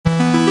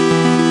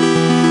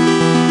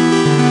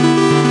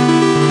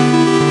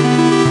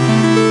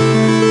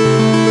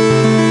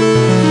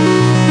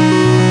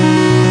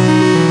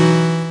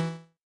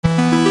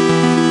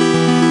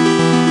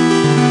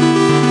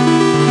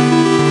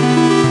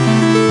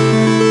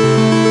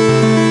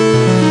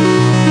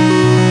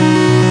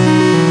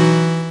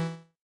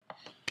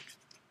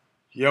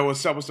Yo,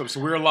 what's up? What's up?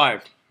 So we're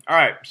live. All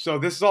right. So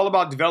this is all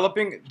about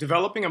developing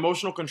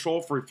emotional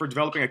control for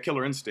developing a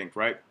killer instinct,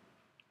 right?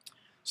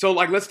 So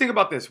like, let's think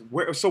about this.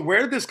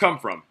 Where did this come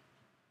from?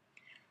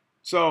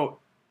 So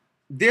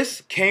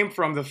this came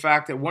from the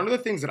fact that one of the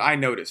things that I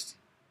noticed,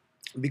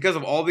 because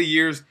of all the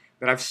years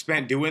that I've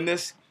spent doing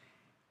this,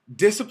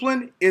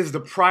 discipline is the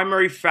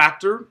primary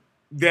factor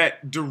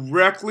that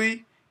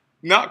directly,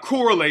 not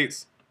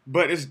correlates,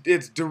 but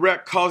it's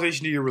direct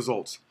causation to your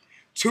results.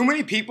 Too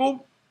many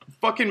people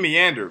fucking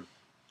meander.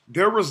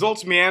 Their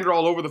results meander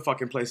all over the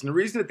fucking place. And the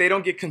reason that they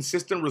don't get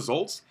consistent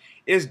results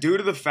is due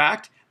to the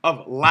fact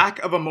of lack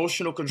of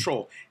emotional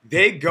control.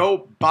 They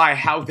go by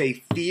how they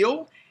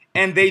feel,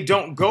 and they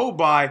don't go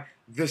by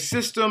the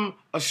system,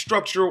 a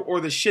structure,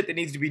 or the shit that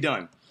needs to be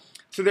done.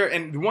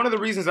 And one of the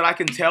reasons that I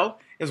can tell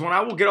is when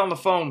I will get on the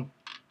phone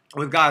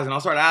with guys and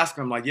I'll start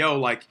asking them like, yo,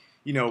 like,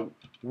 you know,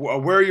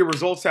 where are your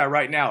results at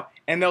right now?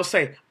 And they'll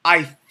say,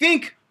 I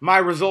think my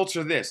results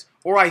are this,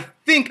 or I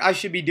think I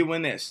should be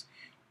doing this.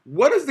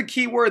 What is the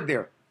key word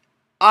there?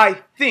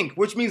 I think,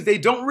 which means they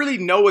don't really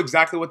know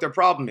exactly what their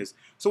problem is.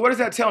 So what does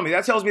that tell me?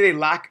 That tells me they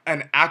lack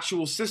an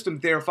actual system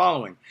they're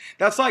following.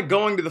 That's like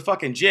going to the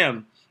fucking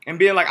gym and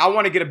being like, I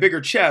want to get a bigger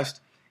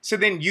chest. So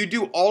then you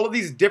do all of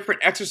these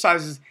different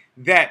exercises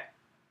that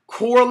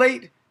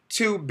correlate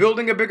to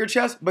building a bigger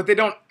chest, but they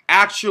don't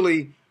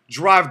actually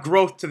drive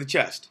growth to the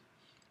chest,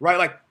 right?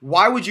 Like,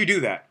 why would you do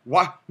that?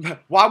 Why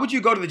would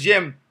you go to the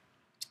gym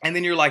and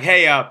then you're like,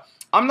 hey,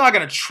 I'm not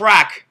going to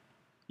track,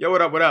 yo,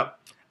 what up, what up?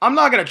 I'm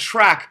not going to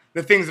track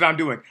the things that I'm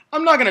doing.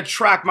 I'm not going to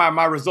track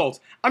my results.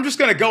 I'm just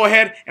going to go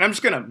ahead and I'm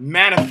just going to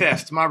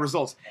manifest my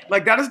results.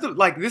 Like,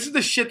 this is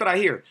the shit that I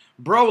hear.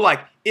 Bro, like,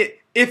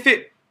 if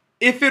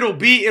it'll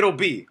be, it'll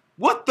be.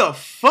 What the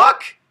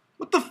fuck?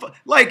 What the fuck?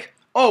 Like,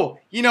 oh,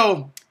 you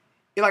know,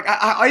 like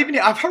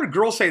I've heard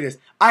girls say this.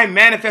 I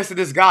manifested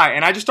this guy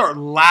and I just start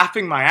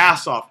laughing my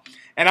ass off.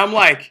 And I'm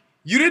like,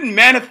 you didn't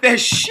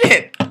manifest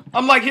shit.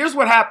 I'm like, here's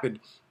what happened.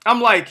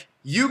 I'm like,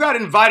 you got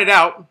invited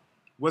out.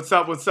 What's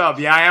up? What's up?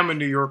 Yeah, I am a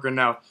New Yorker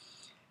now.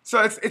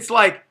 So it's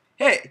like,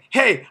 hey,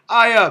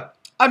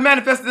 I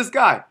manifested this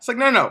guy. It's like,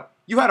 no.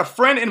 You had a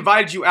friend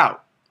invited you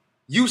out.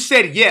 You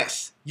said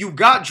yes. You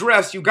got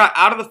dressed. You got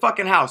out of the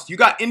fucking house. You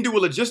got into a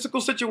logistical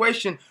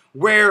situation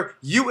where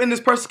you and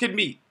this person could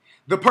meet.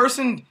 The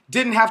person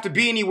didn't have to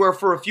be anywhere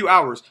for a few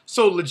hours.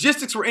 So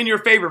logistics were in your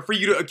favor for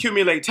you to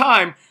accumulate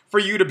time, for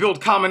you to build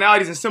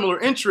commonalities and similar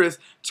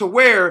interests to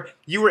where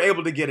you were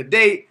able to get a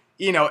date,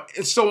 you know,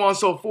 and so on and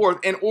so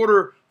forth in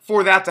order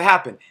for that to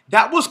happen.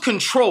 That was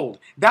controlled.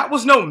 That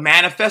was no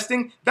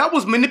manifesting. That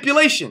was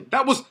manipulation.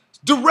 That was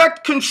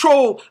direct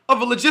control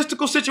of a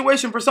logistical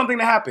situation for something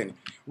to happen,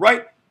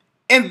 right?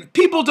 And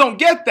people don't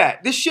get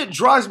that. This shit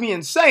drives me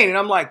insane. And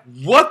I'm like,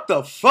 what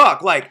the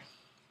fuck? Like,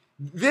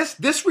 this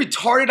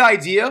retarded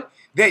idea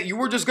that you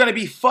were just going to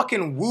be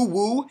fucking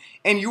woo-woo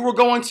and you were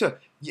going to,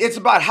 it's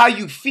about how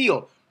you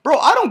feel. Bro,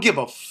 I don't give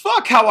a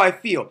fuck how I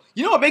feel.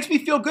 You know what makes me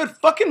feel good?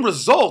 Fucking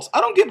results.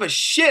 I don't give a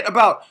shit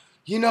about,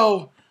 you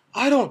know,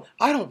 I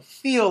don't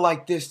feel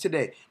like this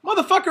today.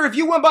 Motherfucker, if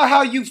you went by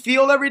how you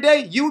feel every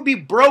day, you would be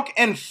broke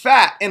and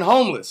fat and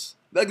homeless.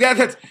 Like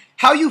that's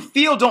how you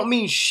feel don't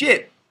mean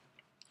shit.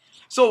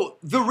 So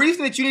the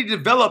reason that you need to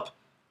develop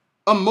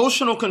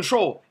emotional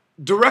control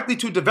directly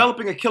to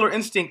developing a killer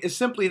instinct is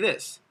simply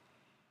this.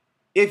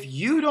 If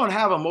you don't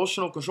have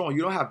emotional control,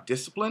 you don't have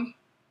discipline,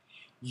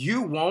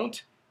 you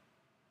won't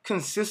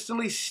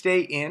consistently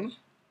stay in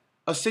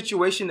a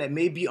situation that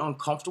may be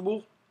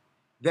uncomfortable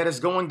that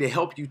is going to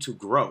help you to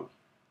grow.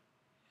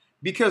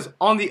 Because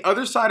on the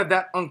other side of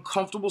that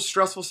uncomfortable,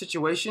 stressful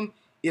situation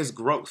is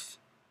growth.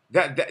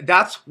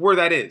 That's where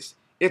that is.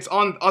 It's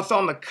on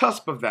the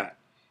cusp of that.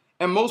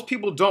 And most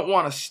people don't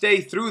want to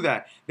stay through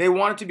that. They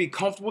want it to be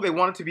comfortable. They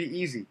want it to be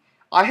easy.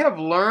 I have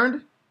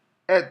learned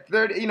at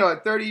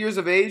 30 years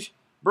of age,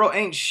 bro,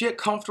 ain't shit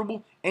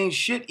comfortable, ain't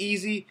shit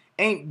easy,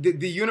 ain't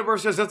the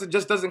universe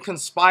just doesn't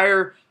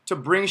conspire to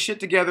bring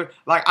shit together.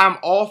 Like, I'm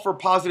all for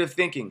positive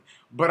thinking,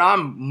 but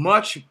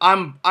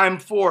I'm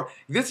for,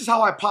 this is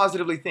how I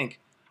positively think.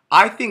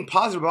 I think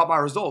positive about my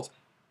results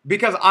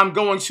because I'm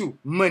going to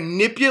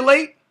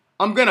manipulate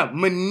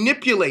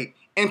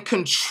and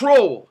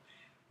control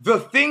the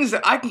things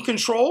that I can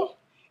control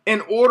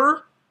in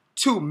order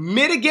to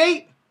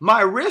mitigate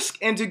my risk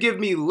and to give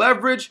me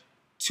leverage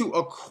to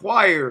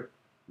acquire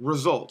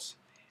results.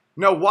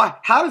 Now, why?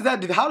 How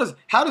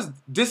does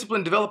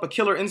discipline develop a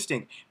killer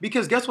instinct?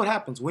 Because guess what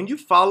happens when you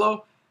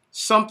follow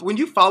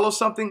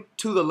something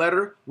to the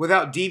letter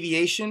without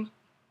deviation,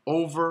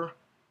 over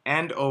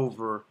and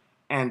over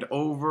and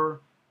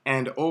over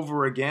and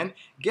over again.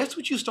 Guess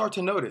what you start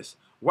to notice?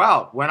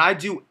 Wow, when I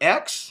do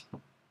X,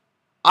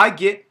 I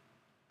get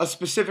a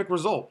specific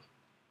result.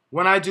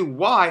 When I do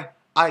Y,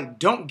 I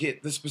don't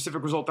get the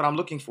specific result that I'm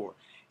looking for.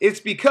 It's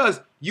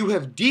because you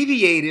have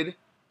deviated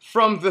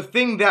from the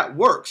thing that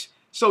works.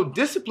 So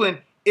discipline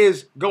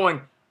is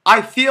going,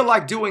 I feel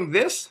like doing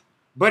this,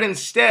 but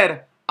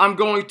instead I'm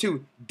going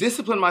to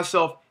discipline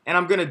myself and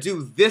I'm going to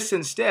do this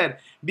instead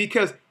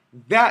because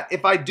that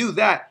if I do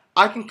that,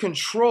 I can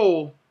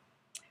control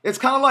It's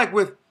kind of like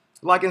with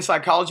like in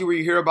psychology where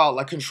you hear about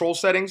like control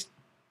settings,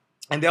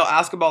 and they'll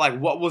ask about like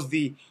what was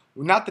the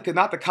not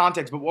the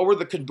context, but what were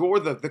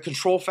the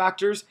control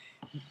factors,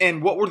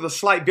 and what were the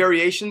slight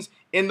variations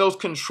in those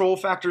control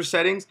factor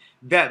settings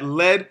that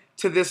led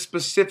to this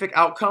specific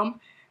outcome.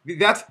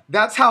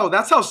 That's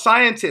how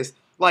scientists,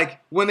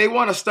 like when they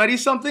want to study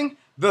something,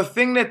 the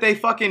thing that they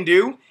fucking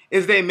do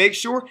is they make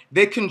sure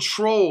they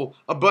control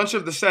a bunch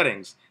of the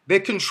settings. They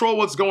control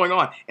what's going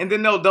on, and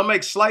then they'll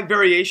make slight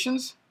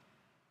variations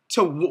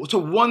to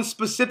one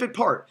specific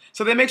part.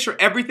 So they make sure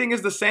everything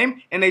is the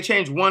same, and they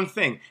change one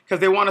thing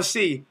because they want to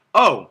see,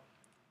 oh,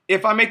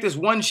 if I make this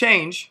one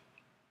change,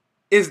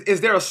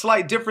 is there a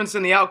slight difference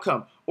in the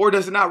outcome, or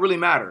does it not really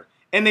matter?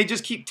 And they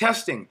just keep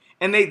testing,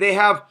 and they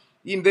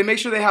make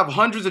sure they have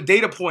hundreds of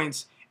data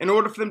points in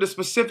order for them to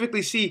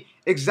specifically see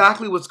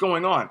exactly what's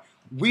going on.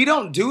 We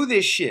don't do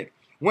this shit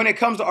when it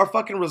comes to our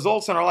fucking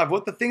results in our life.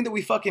 What the thing that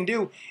we fucking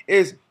do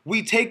is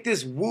we take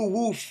this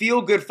woo-woo,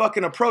 feel-good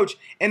fucking approach,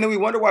 and then we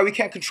wonder why we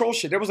can't control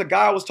shit. There was a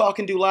guy I was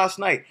talking to last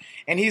night,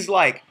 and he's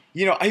like,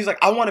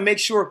 I want to make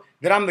sure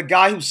that I'm the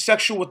guy who's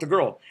sexual with the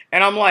girl.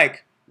 And I'm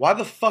like, why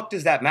the fuck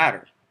does that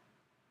matter?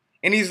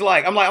 And he's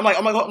like, I'm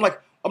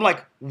like,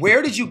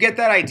 where did you get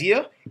that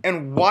idea?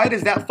 And why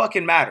does that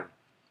fucking matter?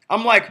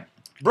 I'm like,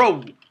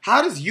 bro,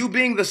 how does you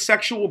being the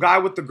sexual guy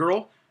with the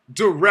girl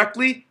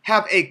directly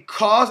have a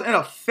cause and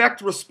effect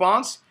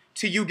response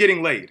to you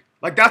getting laid?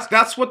 Like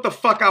that's what the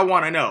fuck I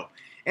want to know.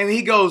 And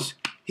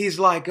he's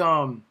like,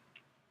 oh,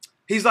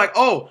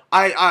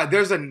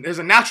 there's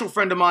a natural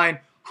friend of mine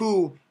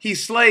who he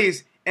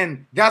slays,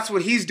 and that's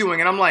what he's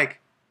doing. And I'm like,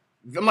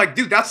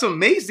 dude, that's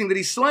amazing that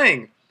he's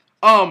slaying.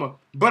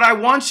 But I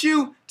want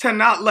you to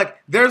not, like,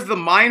 there's the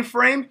mind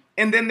frame,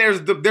 and then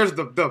there's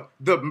the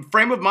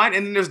frame of mind,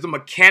 and then there's the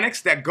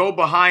mechanics that go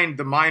behind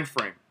the mind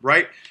frame,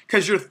 right?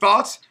 Because your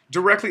thoughts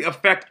directly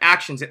affect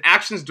actions, and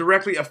actions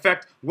directly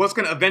affect what's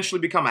going to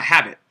eventually become a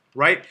habit,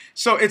 right?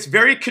 So it's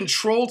very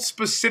controlled,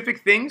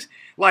 specific things.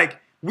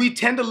 Like, we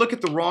tend to look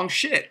at the wrong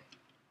shit.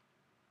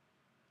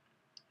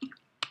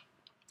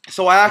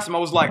 So I asked him, I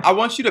was like, I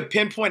want you to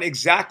pinpoint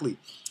exactly.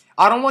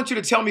 I don't want you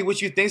to tell me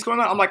what you think's going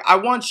on. I'm like, I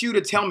want you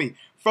to tell me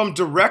from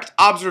direct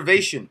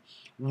observation,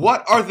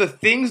 what are the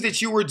things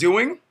that you were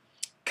doing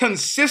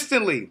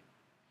consistently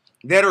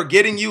that are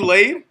getting you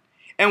laid?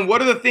 And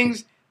what are the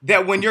things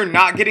that when you're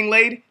not getting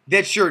laid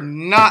that you're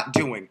not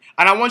doing?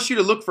 And I want you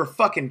to look for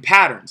fucking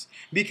patterns.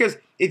 Because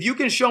if you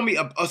can show me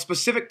a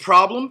specific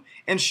problem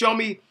and show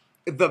me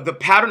the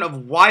pattern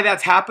of why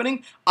that's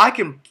happening, I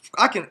can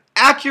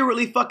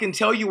accurately fucking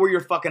tell you where you're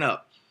fucking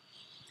up.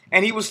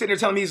 And he was sitting there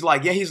telling me,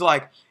 he's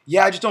like,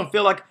 I just don't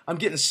feel like I'm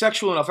getting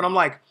sexual enough. And I'm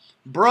like,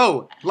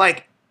 bro,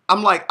 I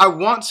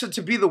want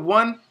to be the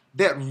one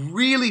that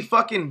really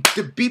fucking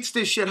beats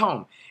this shit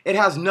home. It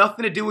has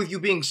nothing to do with you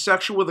being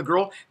sexual with a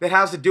girl. That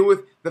has to do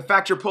with the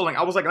fact you're pulling.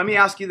 I was like, let me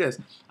ask you this.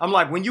 I'm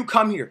like, when you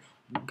come here,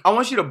 I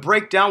want you to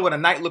break down what a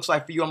night looks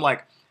like for you. I'm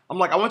like,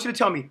 I want you to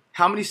tell me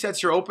how many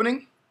sets you're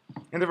opening.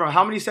 And then from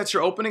how many sets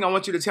you're opening, I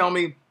want you to tell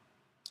me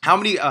how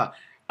many, are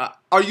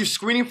you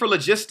screening for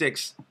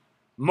logistics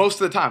most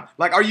of the time?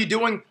 Like, are you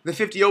doing the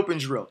 50 open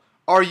drill?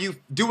 Are you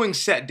doing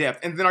set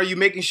depth? And then are you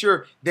making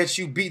sure that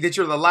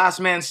you're the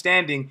last man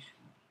standing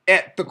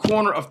at the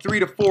corner of 3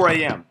 to 4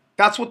 a.m.?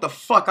 That's what the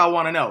fuck I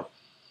want to know.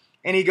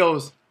 And he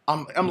goes,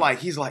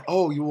 he's like,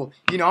 oh,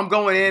 I'm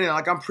going in and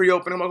like I'm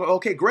pre-opening. I'm like,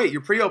 okay, great,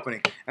 you're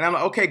pre-opening. And I'm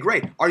like, okay,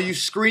 great. Are you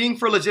screening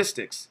for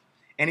logistics?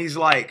 And he's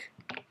like,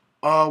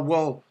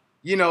 well,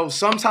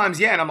 sometimes,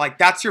 yeah. And I'm like,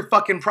 that's your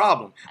fucking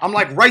problem. I'm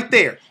like, right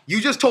there.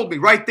 You just told me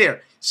right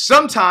there.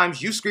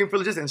 Sometimes you screen for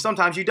logistics and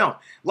sometimes you don't.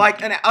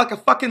 Like a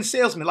fucking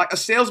salesman. Like a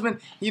salesman,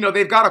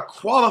 they've got to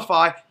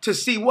qualify to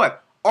see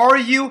what? Are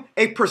you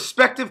a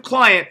prospective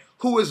client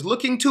who is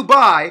looking to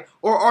buy,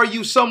 or are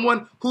you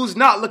someone who's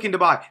not looking to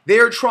buy? They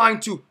are trying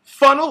to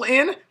funnel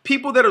in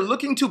people that are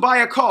looking to buy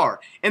a car,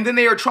 and then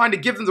they are trying to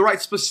give them the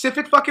right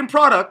specific fucking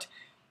product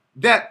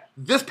that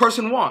this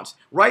person wants,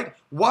 right?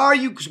 Why are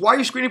you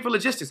screening for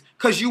logistics?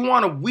 Because you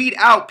want to weed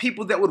out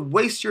people that would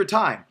waste your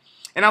time.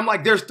 And I'm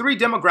like, there's 3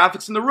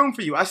 demographics in the room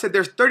for you. I said,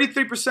 there's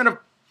 33% of,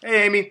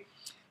 hey Amy,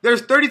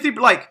 there's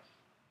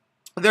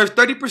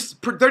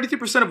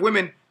 33% of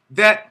women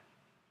that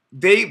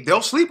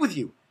they'll sleep with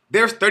you.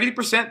 There's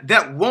 30%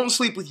 that won't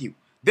sleep with you.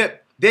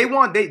 That they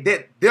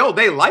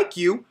like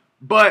you,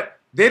 but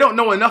they don't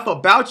know enough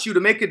about you to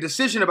make a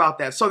decision about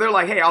that. So they're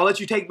like, hey, I'll let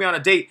you take me on a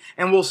date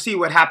and we'll see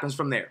what happens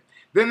from there.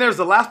 Then there's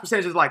the last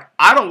percentage is like,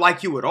 I don't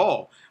like you at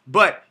all,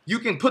 but you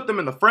can put them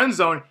in the friend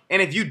zone,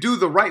 and if you do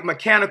the right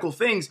mechanical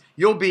things,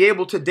 you'll be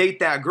able to date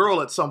that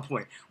girl at some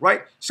point,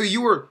 right? So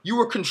you were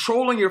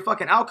controlling your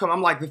fucking outcome.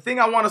 I'm like, the thing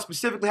I want to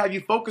specifically have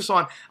you focus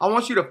on, I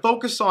want you to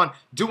focus on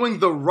doing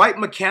the right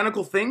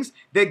mechanical things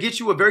that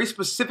get you a very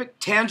specific,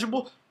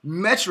 tangible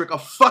metric, a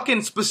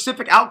fucking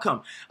specific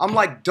outcome. I'm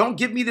like, don't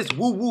give me this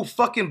woo-woo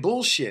fucking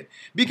bullshit.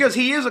 Because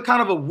he is a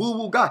kind of a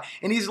woo-woo guy.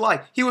 And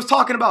he was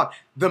talking about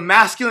the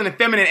masculine and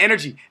feminine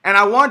energy. And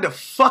I wanted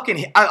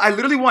to I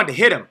literally wanted to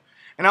hit him.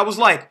 And I was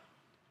like,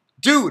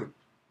 dude,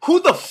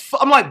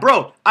 I'm like,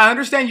 bro, I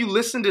understand you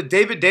listen to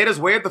David Data's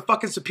Way of the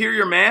fucking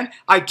Superior Man.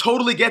 I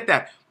totally get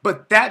that.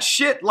 But that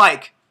shit,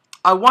 like,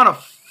 I want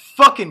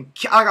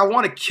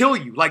to kill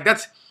you. Like,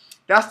 that's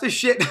the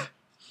shit.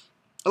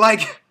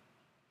 Like,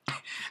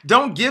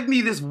 don't give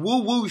me this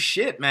woo-woo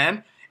shit,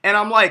 man. And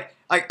I'm like,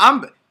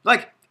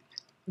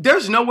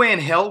 there's no way in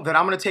hell that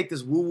I'm going to take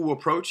this woo-woo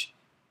approach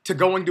to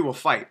going to a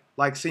fight.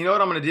 Like, so you know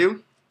what I'm going to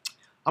do?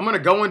 I'm going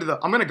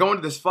to go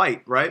into this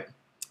fight, right?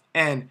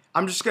 And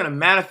I'm just going to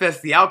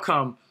manifest the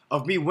outcome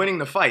of me winning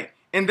the fight.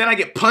 And then I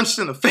get punched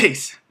in the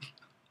face.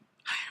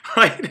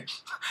 Right?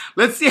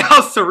 Let's see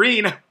how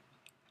serene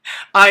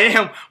I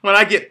am when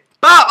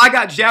I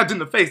got jabbed in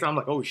the face. And I'm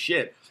like, oh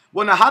shit.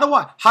 Well, now how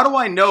do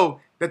I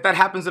know that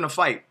happens in a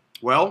fight?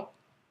 Well,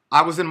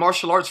 I was in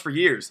martial arts for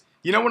years.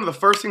 You know, one of the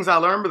first things I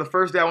learned the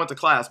first day I went to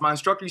class, my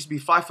instructor used to be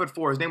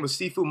 5'4". His name was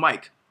Sifu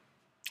Mike.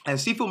 And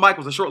Sifu Mike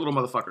was a short little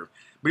motherfucker,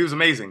 but he was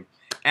amazing.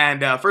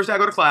 And first day I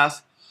go to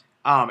class,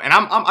 and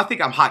I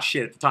think I'm hot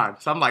shit at the time.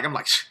 So I'm like,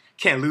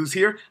 can't lose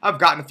here. I've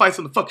gotten in fights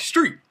on the fucking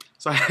street.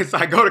 So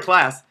I go to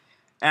class,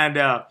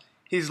 and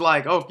he's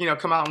like, oh, you know,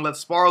 come out and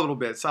let's spar a little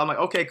bit. So I'm like,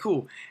 okay,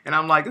 cool. And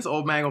I'm like, this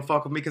old man gonna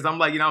fuck with me because I'm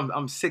like, you know,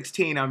 I'm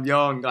 16, I'm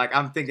young. Like,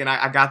 I'm thinking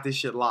I got this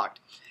shit locked.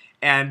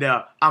 And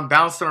I'm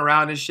bouncing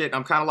around and shit.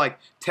 I'm kind of like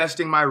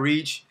testing my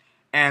reach.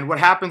 And what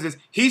happens is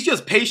he's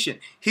just patient.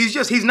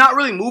 He's not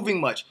really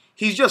moving much.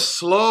 He's just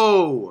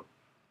slow.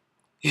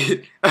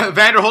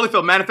 Vander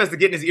Holyfield manifested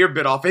getting his ear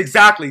bit off.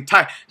 Exactly.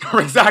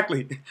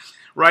 Exactly.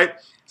 Right?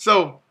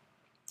 So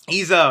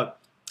he's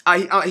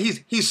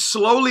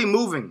slowly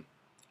moving.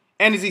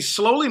 And as he's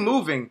slowly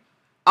moving,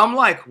 I'm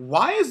like,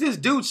 why is this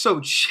dude so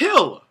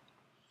chill?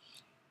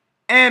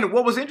 And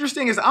what was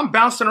interesting is I'm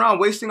bouncing around,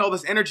 wasting all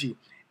this energy.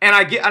 And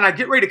I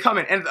get ready to come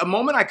in. And the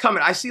moment I come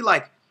in, I see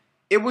like,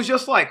 it was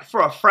just like for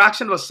a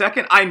fraction of a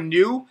second, I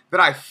knew that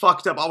I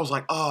fucked up. I was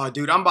like, oh,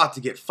 dude, I'm about to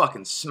get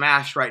fucking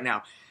smashed right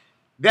now.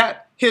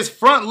 That his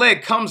front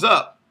leg comes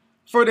up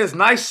for this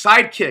nice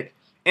side kick.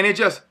 And it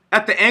just,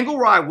 at the angle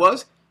where I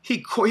was,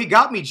 he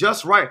got me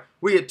just right.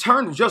 Where it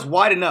turned just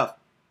wide enough.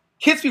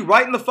 Hits me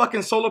right in the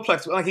fucking solar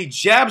plexus. Like he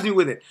jabs me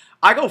with it.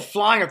 I go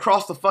flying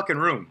across the fucking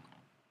room.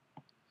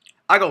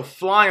 I go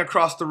flying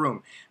across the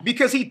room.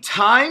 Because he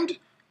timed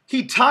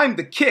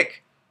the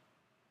kick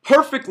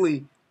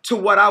perfectly to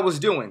what I was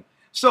doing.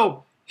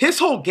 So his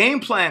whole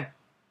game plan,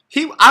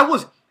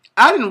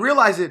 I didn't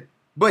realize it,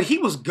 but he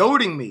was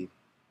goading me.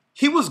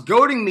 He was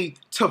goading me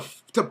to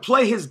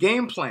play his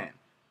game plan,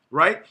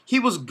 right? He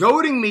was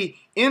goading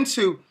me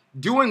into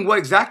doing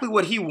exactly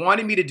what he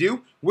wanted me to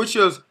do, which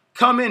was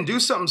come in, do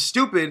something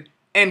stupid,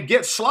 and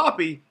get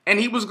sloppy. And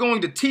he was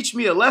going to teach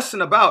me a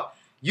lesson about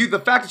the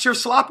fact that you're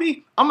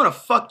sloppy, I'm going to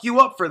fuck you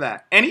up for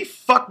that. And he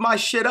fucked my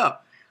shit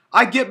up.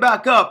 I get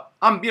back up.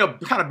 I'm,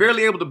 kind of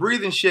barely able to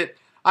breathe and shit.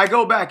 I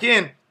go back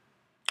in,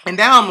 and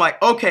now I'm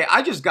like, okay,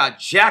 I just got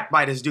jacked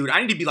by this dude.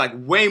 I need to be like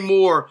way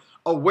more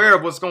aware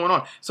of what's going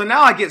on. So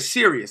now I get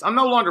serious. I'm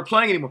no longer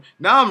playing anymore.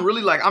 Now I'm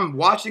really like, I'm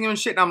watching him and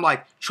shit, and I'm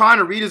like trying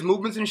to read his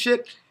movements and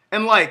shit.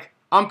 And like,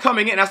 I'm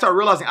coming in, and I start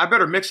realizing I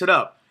better mix it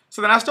up.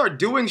 So then I start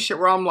doing shit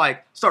where I'm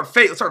like, start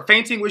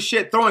feinting with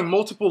shit, throwing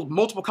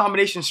multiple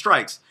combination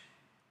strikes.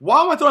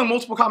 Why am I throwing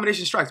multiple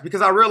combination strikes?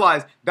 Because I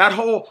realized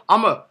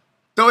I'm a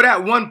throw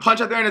that one punch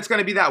out there and it's going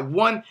to be that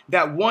one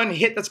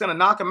hit that's going to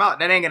knock him out.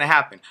 That ain't going to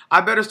happen. I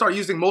better start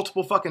using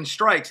multiple fucking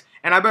strikes,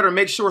 and I better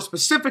make sure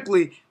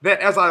specifically that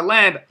as I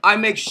land, I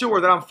make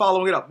sure that I'm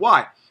following it up.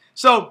 Why?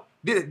 So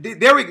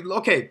there we go.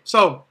 Okay,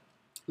 so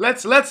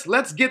let's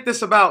get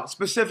this about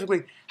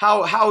specifically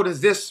how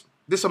does this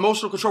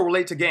emotional control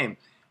relate to game?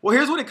 Well,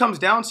 here's what it comes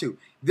down to.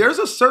 There's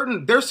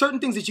certain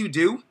things that you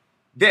do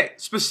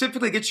that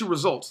specifically get you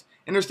results,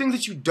 and there's things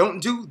that you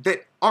don't do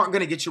that aren't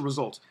going to get you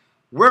results.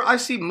 Where I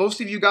see most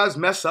of you guys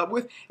mess up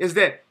with is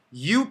that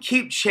you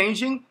keep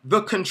changing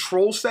the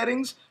control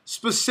settings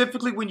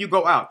specifically when you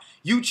go out.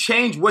 You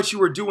change what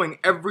you are doing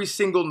every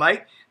single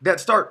night that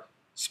start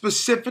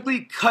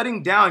specifically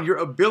cutting down your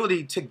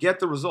ability to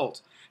get the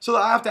results. So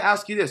I have to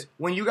ask you this.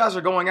 When you guys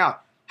are going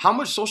out, how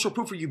much social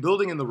proof are you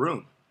building in the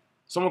room?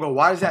 Someone will go,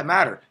 why does that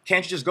matter?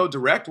 Can't you just go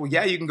direct? Well,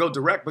 yeah, you can go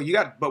direct,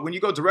 but when you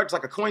go direct, it's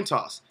like a coin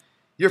toss.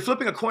 You're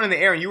flipping a coin in the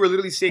air and you were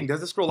literally seeing, does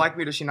this girl like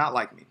me or does she not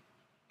like me?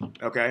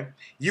 Okay,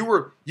 you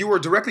were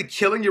directly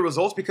killing your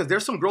results because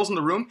there's some girls in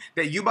the room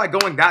that by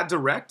going that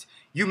direct,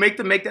 you make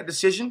them make that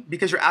decision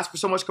because you're asked for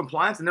so much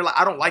compliance, and they're like,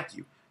 I don't like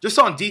you. Just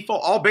on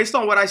default, all based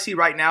on what I see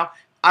right now,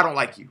 I don't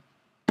like you.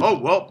 Oh,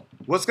 well,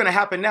 what's going to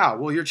happen now?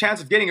 Well, your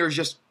chance of getting her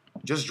is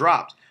just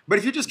dropped. But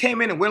if you just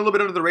came in and went a little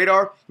bit under the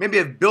radar, maybe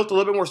have built a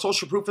little bit more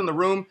social proof in the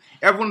room,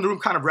 everyone in the room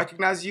kind of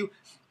recognizes you.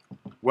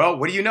 Well,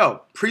 what do you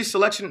know?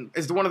 Pre-selection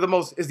is one of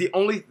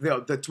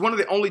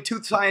the only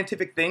two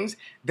scientific things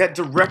that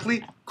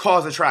directly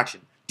cause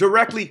attraction.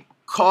 Directly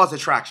cause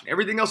attraction.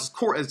 Everything else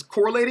is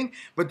correlating,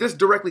 but this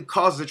directly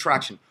causes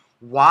attraction.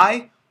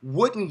 Why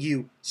wouldn't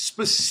you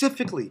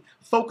specifically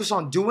focus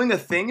on doing a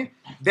thing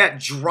that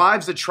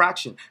drives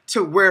attraction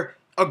to where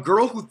a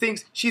girl who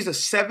thinks she's a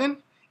 7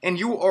 and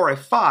you are a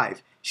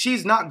 5,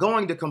 she's not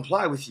going to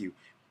comply with you.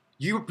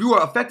 You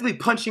are effectively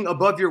punching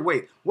above your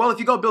weight. Well, if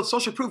you go build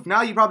social proof,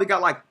 now you probably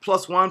got like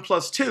 +1,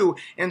 +2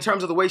 in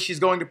terms of the way she's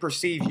going to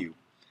perceive you.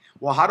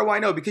 Well, how do I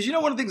know? Because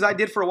one of the things I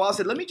did for a while, I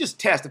said, let me just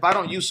test if I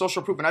don't use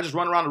social proof and I just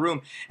run around the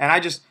room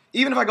and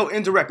even if I go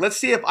indirect, let's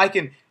see if I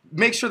can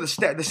make sure the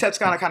set's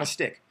kind of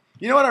stick.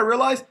 You know what I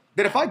realized?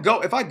 That if I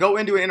go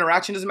into an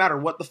interaction, doesn't matter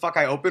what the fuck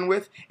I open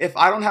with, if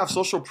I don't have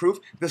social proof,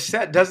 the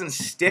set doesn't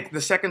stick the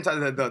second time,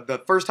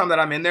 the first time that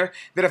I'm in there.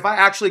 That if I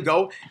actually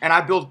go and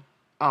I build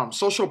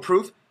social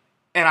proof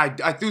and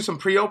I threw some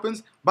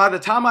pre-opens, by the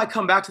time I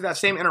come back to that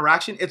same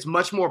interaction, it's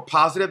much more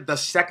positive the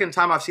second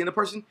time I've seen the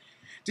person.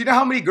 Do you know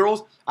how many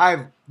girls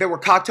that were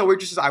cocktail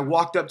waitresses I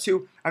walked up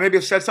to? I maybe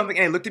have said something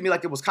and they looked at me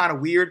like it was kind of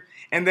weird.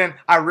 And then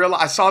I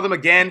realized I saw them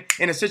again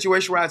in a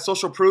situation where I had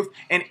social proof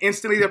and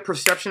instantly their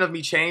perception of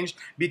me changed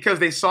because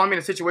they saw me in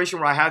a situation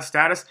where I had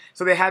status.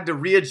 So they had to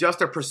readjust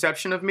their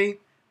perception of me.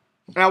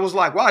 And I was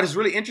like, wow, this is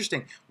really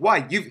interesting.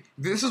 Why?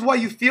 This is why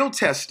you field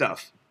test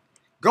stuff.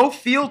 Go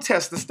field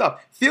test the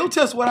stuff. Field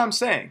test what I'm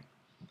saying.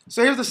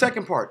 So here's the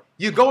second part.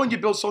 You go and you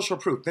build social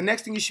proof. The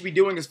next thing you should be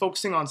doing is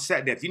focusing on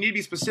set depth. You need to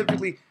be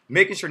specifically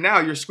making sure now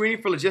you're screening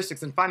for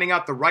logistics and finding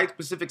out the right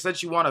specific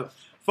sets you want to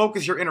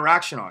focus your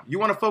interaction on. You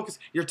want to focus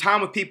your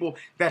time with people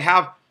that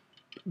have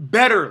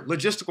better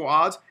logistical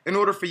odds in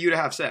order for you to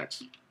have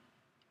sex.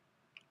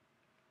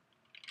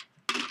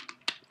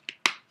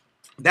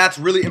 That's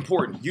really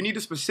important. You need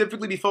to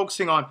specifically be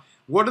focusing on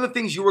what are the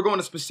things you are going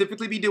to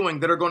specifically be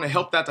doing that are going to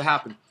help that to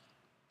happen.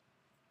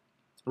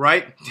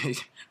 Right?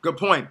 Good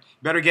point.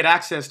 Better get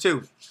access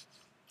too.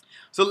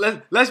 So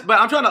but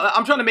I'm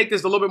trying to make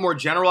this a little bit more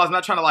general. I'm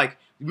not trying to like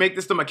make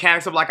this the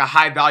mechanics of like a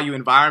high value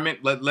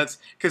environment.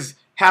 Because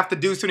half the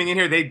dudes tuning in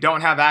here, they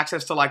don't have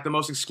access to like the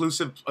most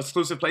exclusive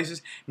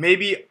places.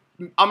 Maybe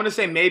I'm gonna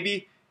say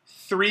maybe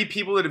 3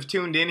 people that have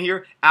tuned in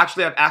here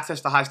actually have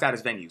access to high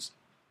status venues.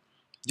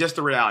 Just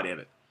the reality of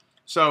it.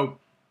 So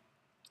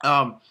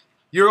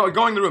you're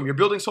going in the room. You're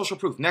building social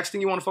proof. Next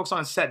thing you want to focus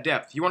on is set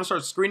depth. You want to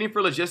start screening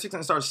for logistics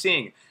and start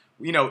seeing,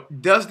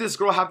 does this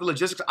girl have the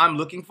logistics I'm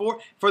looking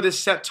for this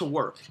set to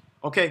work?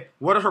 Okay,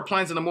 what are her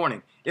plans in the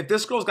morning? If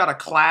this girl's got a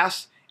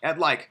class at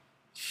like,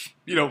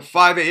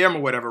 5 a.m. or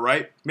whatever,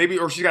 right? Maybe,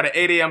 or she's got an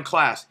 8 a.m.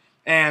 class,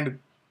 and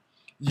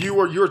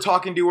you're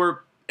talking to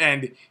her,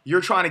 and you're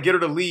trying to get her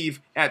to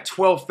leave at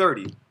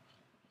 12:30.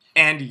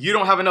 And you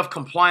don't have enough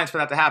compliance for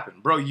that to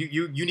happen. Bro,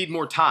 you need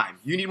more time.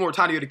 You need more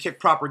time to be able to kick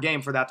proper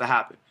game for that to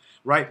happen.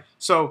 Right?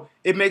 So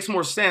it makes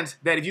more sense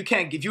that if you're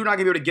not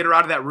gonna be able to get her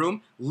out of that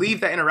room, leave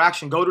that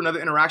interaction, go to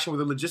another interaction where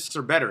the logistics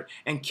are better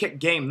and kick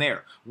game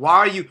there. Why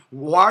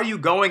are you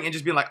going and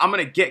just being like, I'm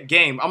gonna get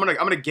game, I'm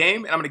gonna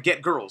game and I'm gonna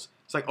get girls?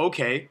 It's like,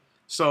 okay,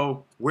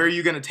 so where are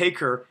you gonna take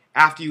her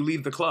after you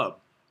leave the club?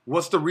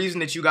 What's the reason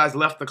that you guys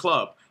left the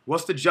club?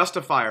 What's the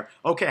justifier?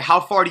 Okay, how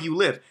far do you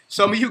live?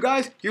 Some of you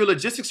guys, your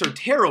logistics are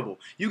terrible.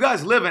 You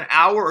guys live an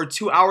hour or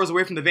 2 hours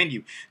away from the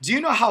venue. Do you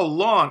know how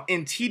long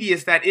and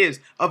tedious that is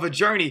of a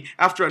journey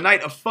after a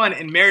night of fun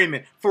and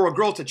merriment for a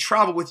girl to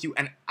travel with you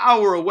an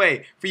hour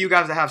away for you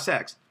guys to have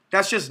sex?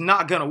 That's just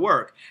not gonna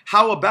work.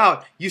 How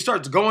about you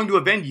start going to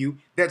a venue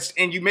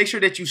and you make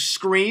sure that you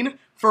screen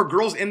for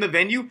girls in the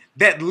venue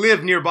that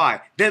live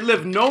nearby, that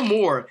live no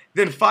more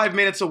than 5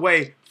 minutes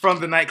away from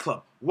the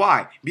nightclub.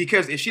 Why?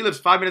 Because if she lives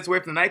 5 minutes away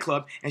from the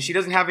nightclub and she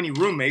doesn't have any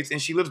roommates and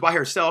she lives by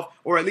herself,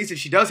 or at least if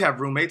she does have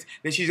roommates,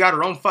 then she's got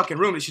her own fucking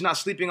room, that she's not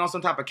sleeping on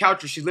some type of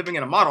couch or she's living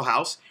in a model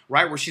house,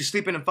 right, where she's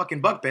sleeping in fucking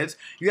bunk beds,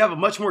 you have a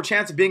much more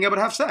chance of being able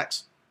to have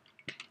sex.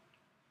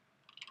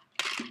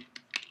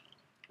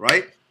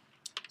 Right?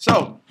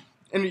 So,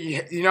 and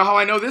you know how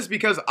I know this?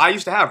 Because I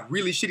used to have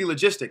really shitty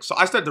logistics. So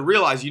I started to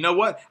realize, you know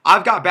what?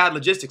 I've got bad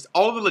logistics.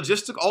 All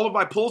of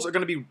my pulls are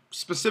going to be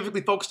specifically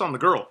focused on the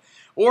girl.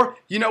 Or,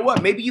 you know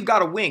what? Maybe you've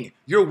got a wing.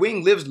 Your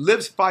wing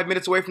lives 5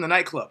 minutes away from the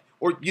nightclub.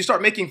 Or you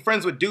start making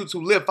friends with dudes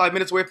who live 5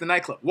 minutes away from the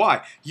nightclub.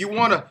 Why? You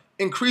want to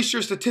increase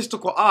your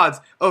statistical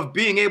odds of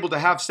being able to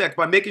have sex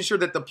by making sure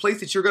that the place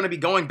that you're going to be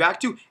going back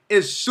to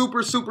is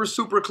super, super,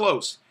 super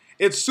close.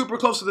 It's super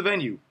close to the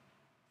venue,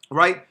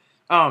 right?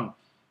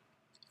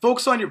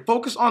 Focus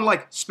on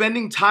like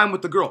spending time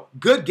with the girl.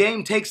 Good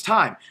game takes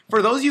time.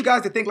 For those of you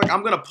guys that think like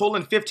I'm going to pull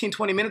in 15,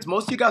 20 minutes,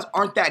 most of you guys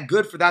aren't that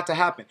good for that to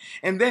happen.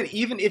 And then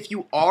even if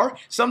you are,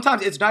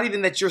 sometimes it's not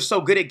even that you're so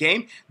good at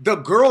game. The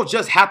girl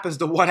just happens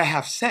to want to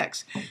have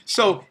sex.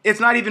 So it's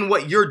not even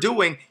what you're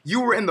doing.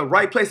 You were in the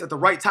right place at the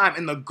right time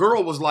and the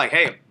girl was like,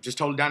 hey, just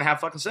totally down to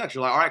have fucking sex.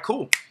 You're like, all right,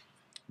 cool.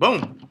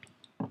 Boom.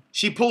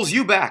 She pulls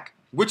you back,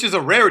 which is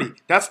a rarity.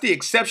 That's the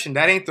exception.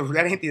 That ain't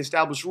the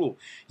established rule.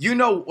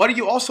 What do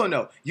you also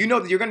know? You know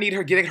that you're gonna need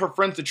her getting her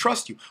friends to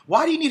trust you.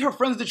 Why do you need her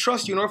friends to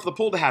trust you in order for the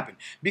pull to happen?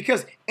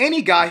 Because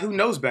any guy who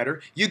knows better,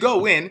 you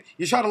go in,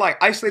 you try to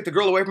like isolate the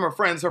girl away from her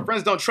friends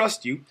don't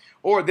trust you,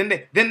 or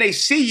then they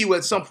see you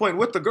at some point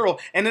with the girl,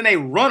 and then they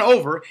run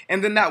over,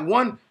 and then that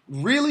one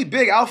really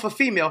big alpha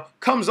female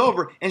comes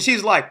over, and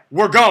she's like,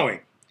 we're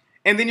going.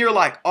 And then you're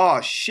like,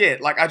 oh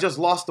shit, like I just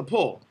lost the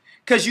pull.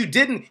 Because you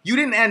didn't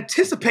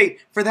anticipate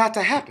for that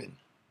to happen.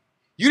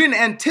 You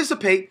didn't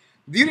anticipate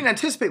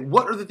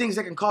what are the things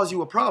that can cause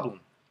you a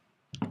problem.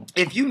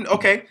 If you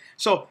okay,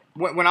 so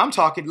when I'm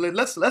talking,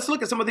 let's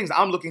look at some of the things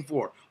I'm looking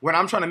for when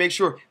I'm trying to make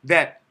sure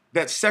that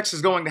sex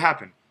is going to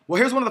happen. Well,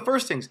 here's one of the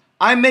first things.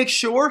 I make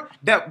sure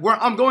that where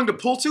I'm going to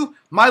pull to,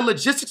 my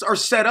logistics are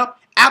set up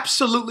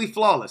absolutely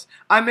flawless.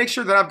 I make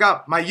sure that I've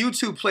got my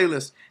YouTube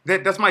playlist.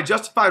 That's my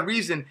justified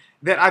reason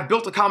that I've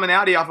built a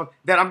commonality off of,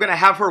 that I'm going to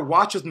have her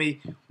watch with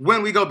me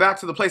when we go back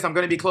to the place I'm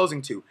going to be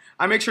closing to.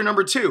 I make sure,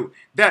 number two,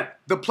 that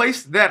the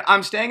place that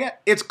I'm staying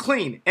at, it's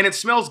clean and it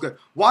smells good.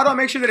 Why do I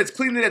make sure that it's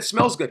clean and it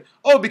smells good?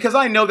 Oh, because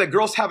I know that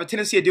girls have a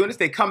tendency of doing this.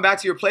 They come back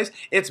to your place,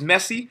 it's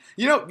messy.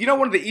 You know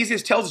one of the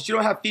easiest tells that you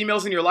don't have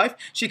females in your life?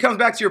 She comes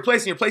back to your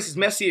place and your place is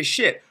messy as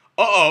shit.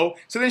 Uh-oh.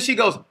 So then she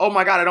goes, oh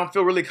my God, I don't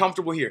feel really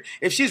comfortable here.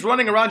 If she's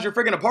running around your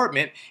friggin'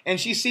 apartment and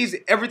she sees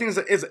everything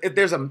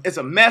it's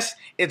a mess,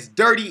 it's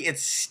dirty,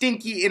 it's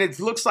stinky, and it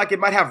looks like it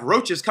might have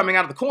roaches coming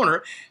out of the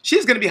corner,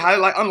 she's going to be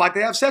highly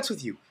unlikely to have sex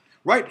with you.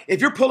 Right? If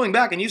you're pulling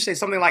back and you say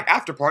something like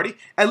after party,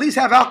 at least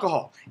have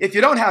alcohol. If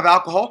you don't have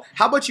alcohol,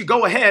 how about you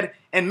go ahead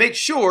and make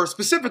sure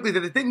specifically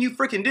that the thing you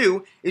freaking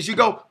do is you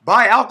go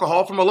buy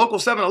alcohol from a local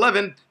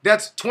 7-Eleven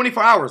that's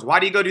 24 hours. Why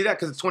do you go do that?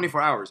 Because it's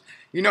 24 hours.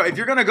 You know, if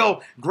you're going to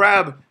go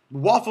grab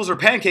waffles or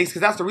pancakes,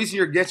 because that's the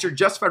reason that's your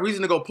justified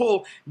reason to go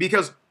pull,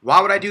 because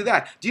why would I do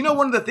that? Do you know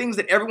one of the things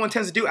that everyone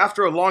tends to do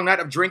after a long night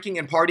of drinking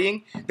and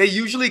partying? They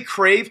usually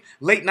crave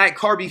late night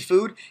carby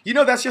food. You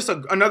know, that's just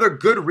another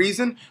good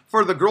reason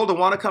for the girl to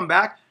want to come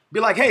back. Be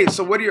like, hey,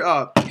 so what do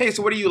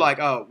you like?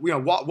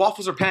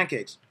 Waffles or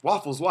pancakes?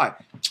 Waffles, why?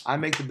 I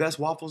make the best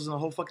waffles in the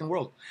whole fucking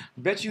world.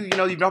 Bet you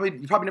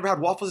probably never had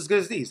waffles as good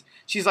as these.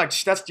 She's like,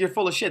 you're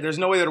full of shit. There's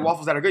no way there are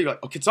waffles that are good. You're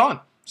like, okay, it's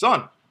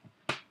on.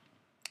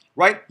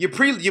 Right? You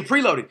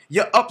preloaded.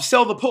 You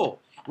upsell the pull.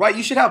 Right?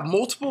 You should have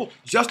multiple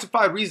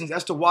justified reasons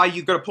as to why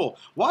you're going to pull.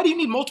 Why do you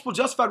need multiple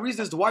justified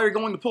reasons as to why you're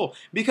going to pull?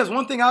 Because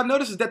one thing I've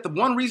noticed is that the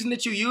one reason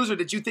that you use or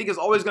that you think is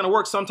always going to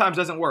work sometimes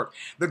doesn't work.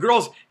 The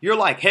girls, you're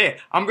like, hey,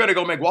 I'm going to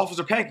go make waffles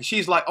or pancakes.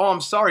 She's like, oh,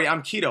 I'm sorry,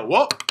 I'm keto.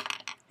 Well,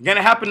 going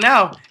to happen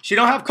now. She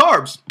don't have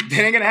carbs. That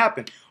ain't going to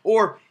happen.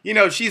 Or,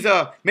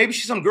 maybe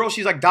she's some girl,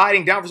 she's like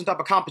dieting down for some type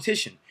of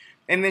competition.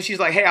 And then she's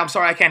like, hey, I'm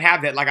sorry, I can't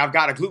have that. Like, I've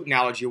got a gluten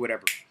allergy or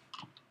whatever.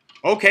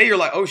 Okay, you're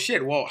like, oh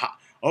shit, well,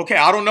 okay,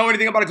 I don't know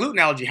anything about a gluten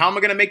allergy. How am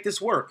I going to make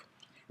this work?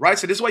 Right?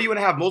 So this is why you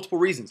want to have multiple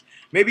reasons.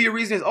 Maybe your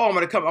reason is, oh,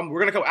 we're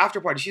going to go after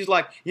party. She's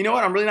like, you know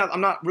what?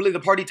 I'm not really the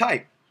party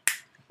type.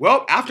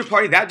 Well, after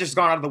party, that just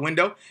gone out of the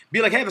window.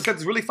 Be like, hey, I've got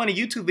this really funny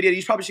YouTube video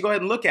you probably should go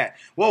ahead and look at.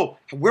 Whoa,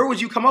 where would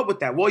you come up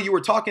with that? Well, you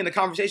were talking in the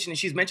conversation and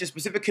she's mentioned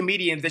specific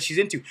comedians that she's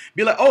into.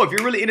 Be like, oh, if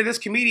you're really into this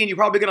comedian, you're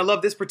probably going to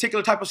love this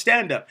particular type of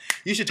stand-up.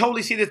 You should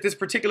totally see this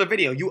particular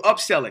video. You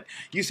upsell it.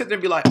 You sit there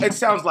and be like, it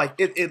sounds like,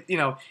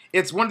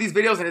 it's one of these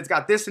videos and it's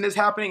got this and this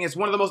happening. It's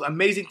one of the most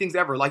amazing things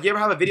ever. Like, you ever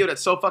have a video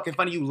that's so fucking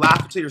funny you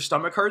laugh until your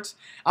stomach hurts?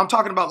 I'm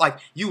talking about like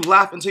you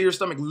laugh until your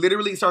stomach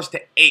literally starts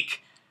to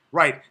ache.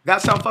 Right?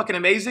 That sound fucking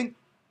amazing?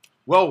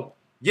 Well,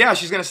 yeah,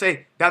 she's going to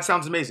say, that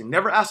sounds amazing.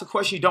 Never ask a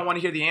question you don't want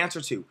to hear the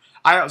answer to.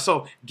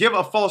 So give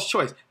a false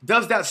choice.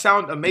 Does that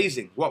sound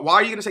amazing? Why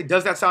are you going to say,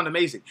 does that sound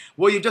amazing?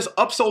 Well, you just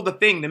upsold the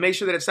thing to make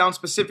sure that it sounds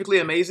specifically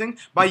amazing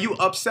by you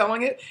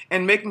upselling it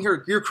and making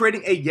her, you're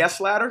creating a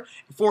yes ladder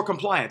for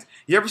compliance.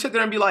 You ever sit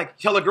there and be like,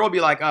 tell a girl, be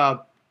like,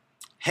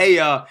 hey,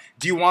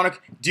 do you want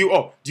to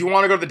go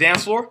to the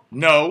dance floor?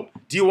 No.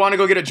 Do you want to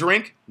go get a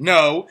drink?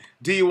 No.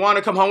 Do you want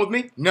to come home with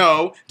me?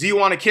 No. Do you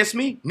want to kiss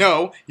me?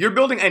 No. You're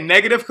building a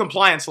negative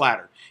compliance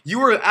ladder. You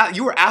were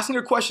asking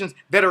her questions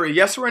that are a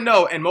yes or a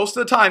no, and most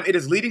of the time it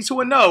is leading to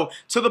a no,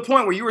 to the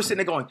point where you were sitting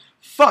there going,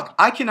 fuck,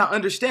 I cannot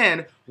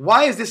understand.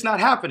 Why is this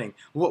not happening?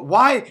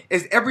 Why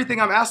is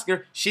everything I'm asking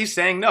her, she's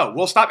saying no?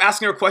 Well, stop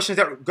asking her questions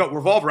that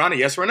revolve around a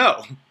yes or a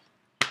no.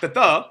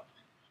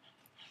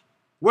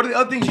 What are the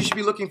other things you should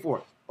be looking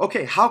for?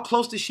 Okay, how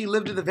close does she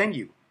live to the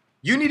venue?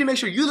 You need to make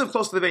sure you live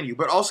close to the venue,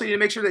 but also you need to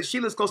make sure that she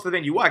lives close to the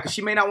venue. Why? Because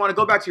she may not want to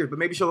go back to yours, but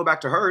maybe she'll go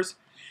back to hers.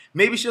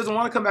 Maybe she doesn't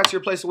want to come back to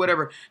your place or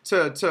whatever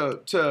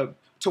to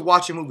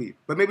watch a movie,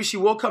 but maybe she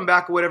will come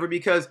back or whatever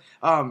because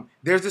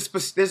there's this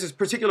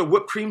particular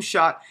whipped cream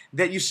shot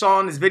that you saw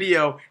in this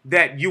video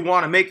that you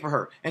want to make for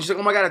her, and she's like,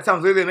 oh my God, it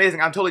sounds really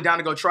amazing. I'm totally down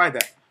to go try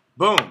that.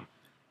 Boom.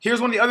 Here's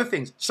one of the other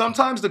things.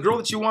 Sometimes the girl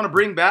that you want to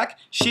bring back,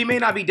 she may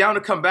not be down to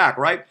come back,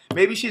 right?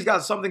 Maybe she's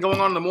got something going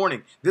on in the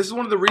morning. This is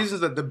one of the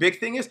reasons that the big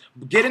thing is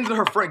get into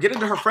her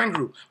friend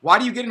group. Why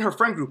do you get in her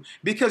friend group?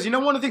 Because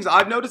one of the things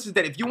I've noticed is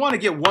that if you want to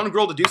get one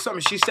girl to do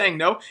something, she's saying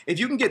no. If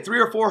you can get 3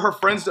 or 4 of her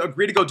friends to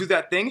agree to go do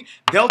that thing,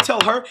 they'll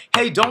tell her,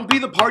 hey, don't be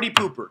the party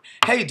pooper.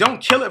 Hey,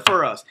 don't kill it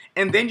for us.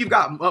 And then you've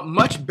got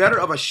much better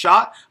of a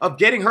shot of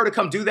getting her to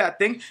come do that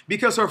thing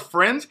because her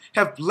friends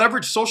have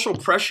leveraged social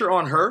pressure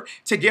on her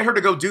to get her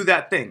to go do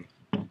that thing.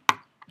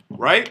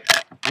 Right?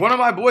 One of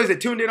my boys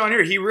that tuned in on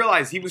here, he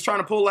realized he was trying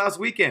to pull last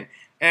weekend,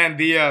 and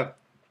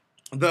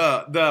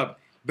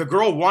The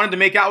girl wanted to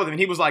make out with him, and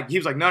he was like,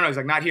 no, he's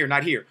like, not here,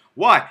 not here.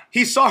 Why?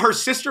 He saw her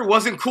sister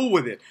wasn't cool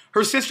with it.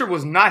 Her sister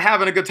was not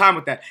having a good time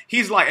with that.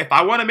 He's like, if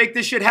I want to make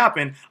this shit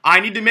happen, I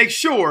need to make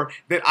sure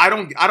that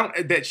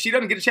that she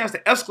doesn't get a chance to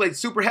escalate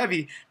super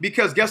heavy,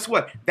 because guess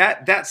what?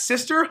 That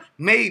sister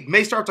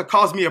may start to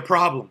cause me a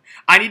problem.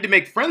 I need to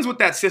make friends with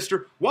that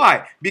sister.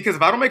 Why? Because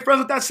if I don't make friends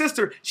with that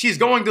sister, she's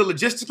going to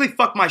logistically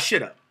fuck my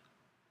shit up.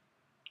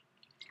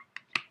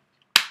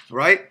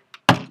 Right?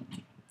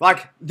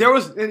 Like, there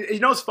was, you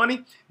know what's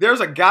funny? There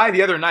was a guy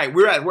the other night,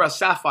 we're at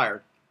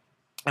Sapphire,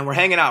 and we're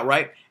hanging out,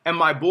 right? And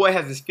my boy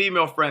has this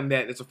female friend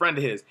that is a friend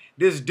of his.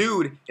 This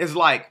dude is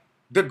like,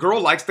 the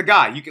girl likes the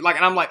guy. You can, like,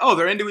 and I'm like, oh,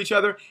 they're into each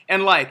other.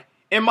 And like,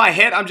 in my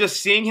head, I'm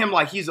just seeing him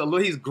like he's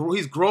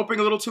groping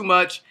a little too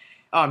much.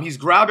 He's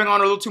grabbing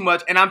on her a little too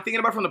much. And I'm thinking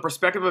about it from the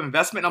perspective of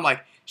investment. And I'm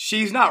like,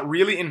 she's not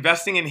really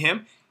investing in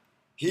him.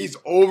 He's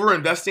over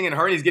investing in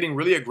her, and he's getting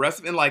really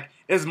aggressive. And like,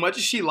 as much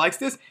as she likes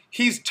this,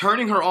 he's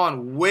turning her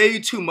on way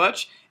too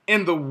much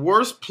in the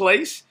worst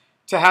place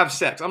to have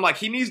sex. I'm like,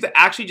 he needs to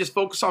actually just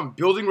focus on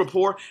building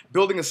rapport,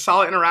 building a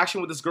solid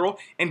interaction with this girl,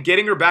 and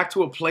getting her back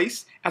to a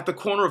place at the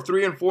corner of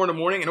 3 and 4 in the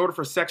morning in order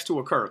for sex to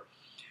occur.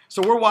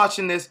 So we're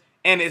watching this,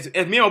 and it's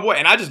me and my boy,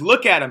 and I just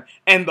look at him,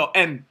 and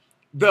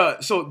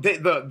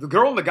the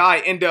girl and the guy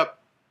end up,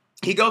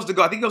 I think he goes to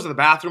the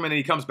bathroom, and then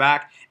he comes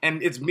back,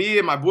 and it's me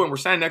and my boy, and we're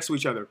standing next to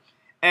each other.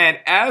 And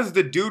as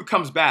the dude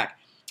comes back,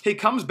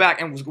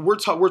 and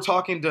we're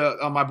talking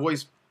to my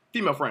boy's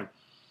female friend.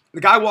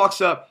 The guy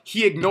walks up,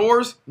 he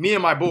ignores me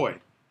and my boy.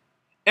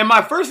 And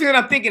my first thing that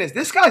I'm thinking is,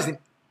 this guy's an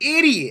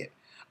idiot.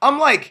 I'm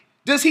like,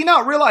 does he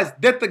not realize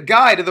that the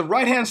guy to the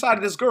right-hand side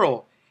of this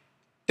girl,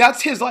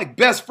 that's his like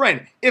best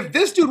friend? If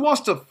this dude wants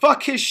to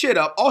fuck his shit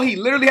up, all he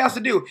literally has to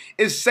do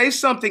is say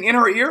something in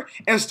her ear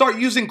and start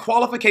using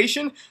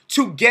qualification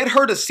to get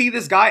her to see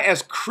this guy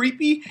as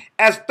creepy,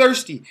 as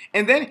thirsty.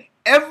 And then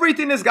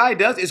everything this guy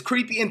does is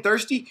creepy and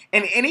thirsty,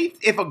 and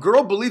if a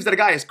girl believes that a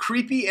guy is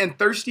creepy and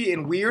thirsty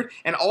and weird,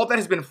 and all that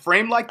has been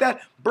framed like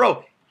that,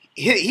 bro,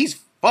 he's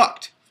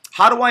fucked.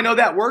 How do I know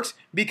that works?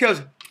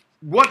 Because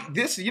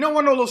you don't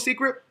want to know a little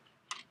secret?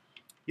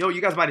 Yo,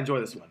 you guys might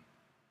enjoy this one.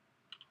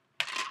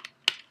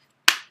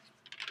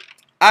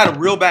 I had a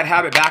real bad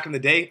habit back in the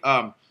day.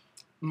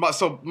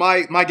 So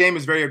my game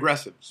is very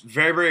aggressive. It's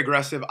very, very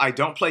aggressive. I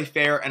don't play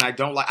fair, and I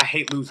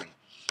hate losing.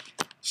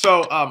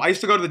 So I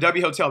used to go to the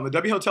W Hotel. And the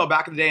W Hotel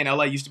back in the day in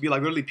LA used to be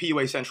like literally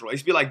PUA Central. It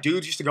used to be like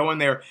dudes used to go in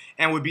there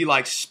and would be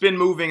like spin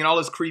moving and all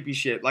this creepy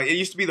shit. Like, it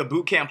used to be the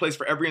boot camp place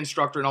for every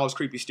instructor and all those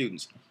creepy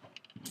students.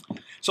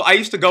 So I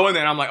used to go in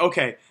there and I'm like,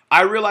 okay,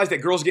 I realize that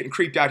girls are getting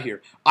creeped out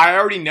here. I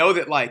already know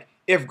that like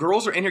if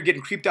girls are in here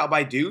getting creeped out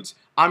by dudes,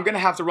 I'm going to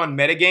have to run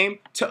metagame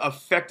to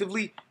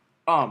effectively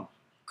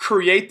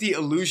create the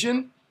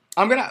illusion.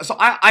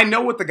 I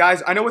know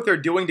what they're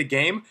doing to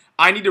game.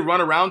 I need to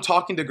run around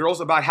talking to girls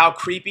about how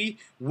creepy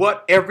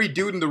what every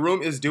dude in the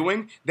room is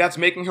doing that's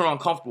making her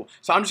uncomfortable.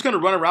 So I'm just going to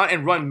run around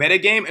and run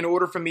metagame in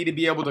order for me to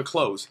be able to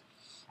close.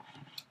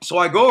 So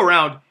I go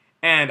around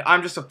and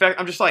I'm just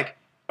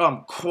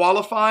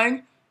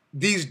qualifying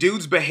these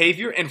dudes'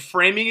 behavior and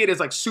framing it as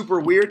like super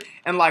weird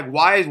and like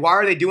why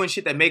are they doing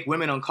shit that make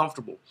women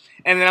uncomfortable?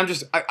 And then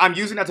I'm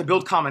using that to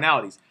build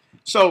commonalities.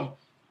 So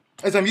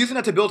as I'm using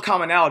that to build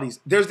commonalities,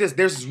 there's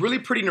this really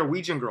pretty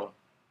Norwegian girl,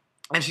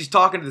 and she's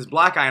talking to this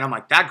black guy, and I'm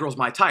like, that girl's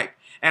my type.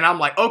 And I'm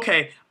like,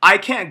 okay,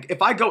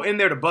 if I go in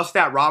there to bust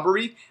that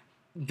robbery,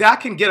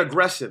 that can get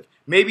aggressive.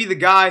 Maybe the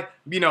guy,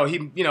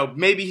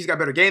 maybe he's got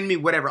better game than me,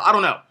 whatever. I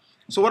don't know.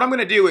 So what I'm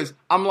gonna do is,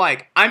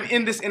 I'm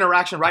in this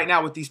interaction right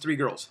now with these 3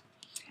 girls.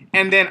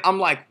 And then I'm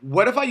like,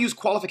 what if I use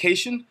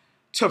qualification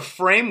to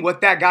frame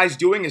what that guy's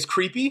doing as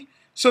creepy?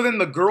 So then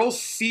the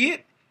girls see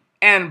it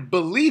and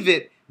believe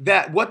it,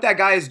 that what that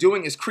guy is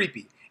doing is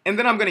creepy. And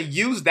then I'm going to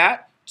use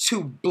that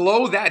to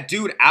blow that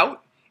dude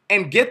out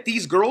and get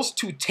these girls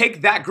to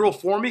take that girl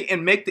for me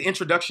and make the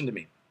introduction to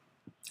me.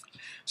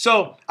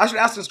 So I should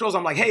ask these girls,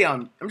 I'm like, hey,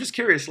 I'm just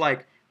curious,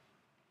 like,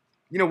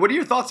 what are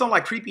your thoughts on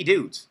like creepy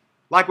dudes?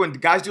 Like when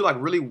guys do like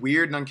really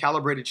weird and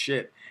uncalibrated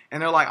shit.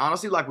 And they're like,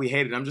 honestly, like we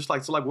hate it. I'm just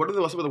like, so like, what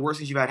are some of the worst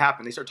things you've had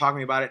happen? They start talking to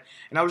me about it.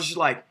 And I was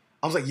like,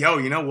 yo,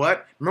 you know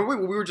what? Remember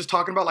when we were just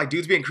talking about like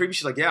dudes being creepy?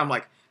 She's like, yeah. I'm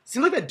like,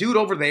 seems like that dude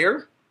over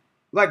there,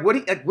 like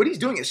what he's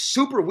doing is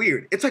super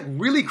weird. It's like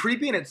really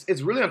creepy and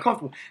it's really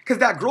uncomfortable. Because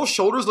that girl's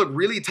shoulders look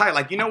really tight.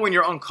 Like, when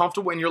you're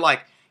uncomfortable and you're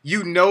like,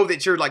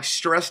 that you're like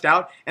stressed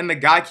out and the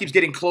guy keeps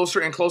getting closer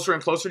and closer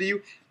and closer to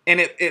you.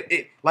 And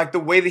it like the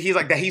way that he's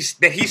like, that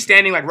he's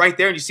standing like right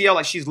there and you see how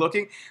like she's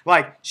looking,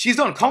 like she's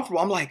uncomfortable.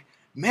 I'm like,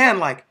 man,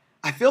 like,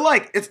 I feel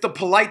like it's the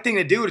polite thing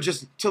to do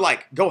to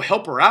like go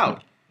help her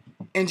out.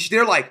 And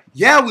they're like,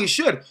 yeah, we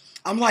should.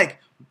 I'm like,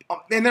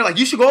 and they're like,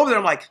 you should go over there.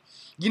 I'm like,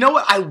 you know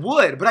what? I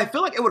would, but I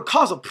feel like it would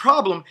cause a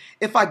problem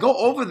if I go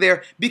over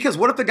there because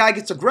what if the guy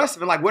gets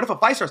aggressive and like, what if a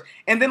fight starts?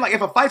 And then like,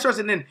 if a fight starts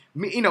and then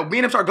me and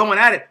him start going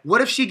at it,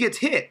 what if she gets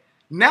hit?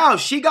 Now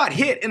she got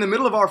hit in the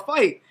middle of our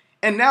fight.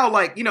 And now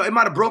like, it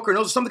might have broke her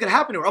nose or something could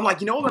happen to her. I'm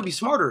like, what would be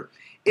smarter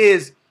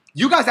is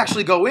you guys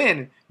actually go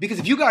in because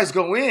if you guys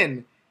go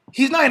in,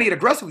 he's not gonna get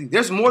aggressive with you.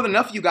 There's more than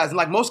enough of you guys, and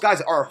like most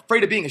guys are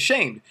afraid of being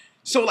ashamed.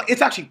 So like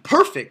it's actually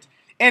perfect.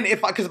 And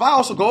because if I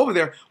also go over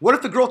there, what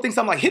if the girl thinks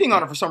I'm like hitting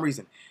on her for some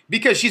reason?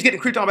 Because she's getting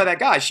creeped on by that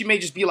guy. She may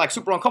just be like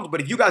super uncomfortable.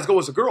 But if you guys go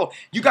as a girl,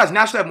 you guys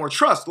naturally have more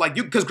trust. Like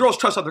because girls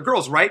trust other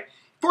girls, right?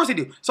 Of course they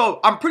do. So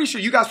I'm pretty sure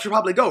you guys should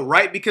probably go,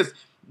 right? Because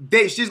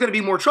she's gonna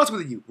be more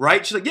trustworthy with you,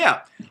 right? She's like,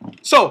 yeah.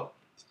 So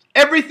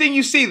everything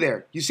you see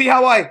there, you see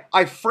how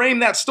I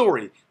framed that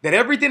story, that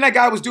everything that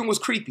guy was doing was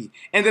creepy,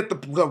 and that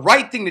the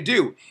right thing to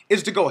do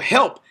is to go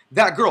help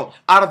that girl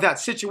out of that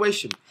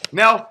situation.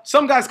 Now,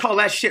 some guys call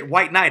that shit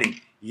white knighting.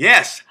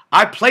 Yes,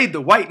 I played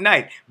the white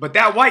knight, but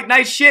that white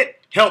knight shit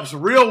helps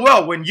real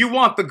well when you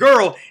want the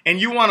girl and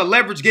you want to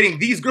leverage getting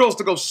these girls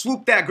to go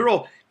swoop that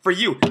girl for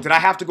you. Did I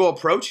have to go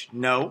approach?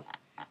 No.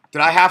 Did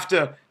I have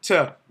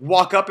to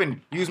walk up and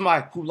use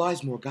my who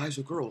lies more, guys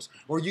or girls?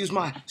 Or use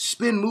my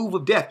spin move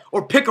of death?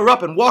 Or pick her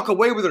up and walk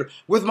away with her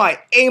with my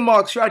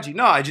AMOG strategy?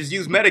 No, I just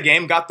used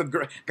metagame, got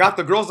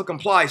the girls to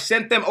comply,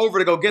 sent them over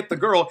to go get the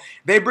girl.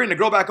 They bring the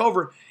girl back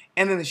over,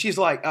 and then she's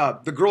like,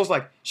 the girl's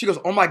like, she goes,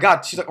 oh my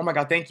God. She's like, oh my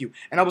God, thank you.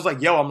 And I was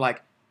like, yo, I'm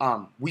like,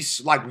 I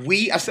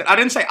said, I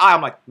didn't say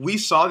I'm like, we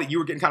saw that you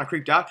were getting kind of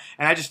creeped out,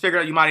 and I just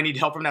figured out you might need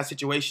help from that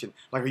situation.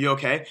 Like, are you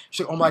okay?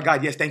 She's like, oh my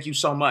God, yes, thank you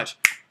so much.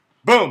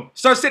 Boom.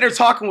 Start sitting there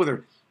talking with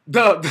her.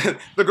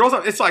 The girls,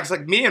 it's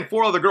like me and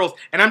 4 other girls,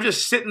 and I'm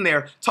just sitting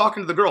there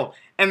talking to the girl.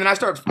 And then I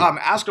start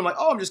asking her, like,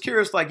 oh, I'm just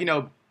curious, like, you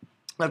know,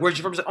 like, where'd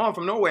you from? She's like, oh, I'm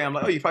from Norway. I'm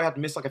like, oh, you probably have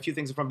to miss, like, a few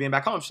things from being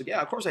back home. She's like,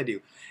 yeah, of course I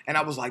do. And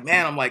I was like,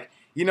 man, I'm like,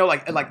 you know,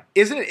 like,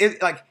 isn't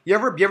it like, you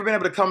ever been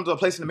able to come to a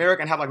place in America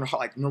and have,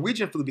 like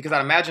Norwegian food? Because I'd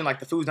imagine, like,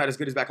 the food's not as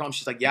good as back home.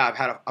 She's like, yeah, I've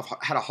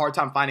had a hard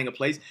time finding a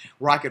place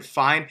where I could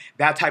find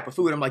that type of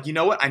food. I'm like, you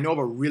know what? I know of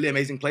a really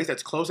amazing place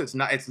that's close.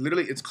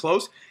 It's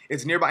close.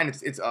 It's nearby, and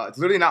it's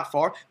literally not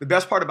far. The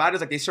best part about it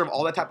is, like, they serve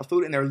all that type of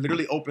food, and they're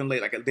literally open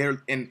late. Like,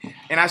 and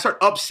I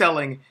start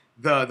upselling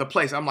the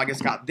place. I'm like,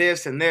 it's got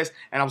this and this,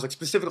 and I was like,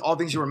 specific all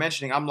things you were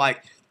mentioning. I'm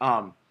like,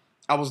 I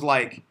was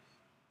like,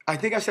 I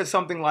think I said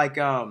something like,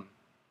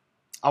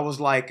 I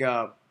was like,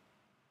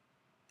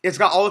 it's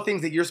got all the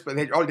things that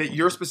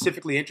you're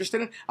specifically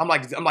interested in. I'm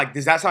like,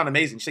 does that sound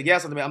amazing? She's like, yeah,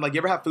 something. I'm like, you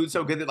ever have food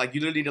so good that like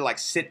you literally need to like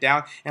sit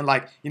down and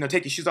like, you know,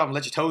 take your shoes off and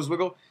let your toes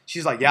wiggle?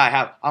 She's like, yeah, I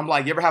have. I'm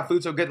like, you ever have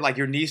food so good that, like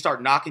your knees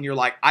start knocking? You're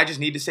like, I just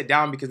need to sit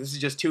down because this is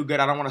just too good.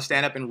 I don't want to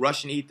stand up and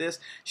rush and eat this.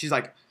 She's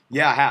like,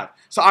 yeah, I have.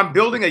 So I'm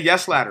building a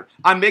yes ladder.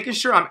 I'm making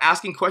sure I'm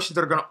asking questions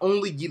that are going to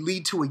only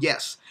lead to a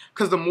yes.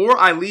 Because the more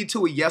I lead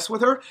to a yes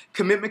with her,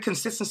 commitment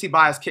consistency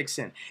bias kicks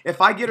in.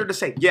 If I get her to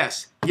say,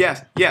 yes,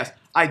 yes, yes,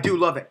 I do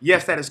love it.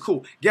 Yes, that is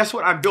cool. Guess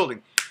what I'm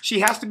building?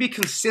 She has to be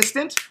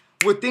consistent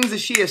with things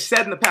that she has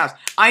said in the past.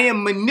 I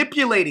am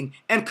manipulating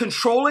and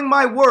controlling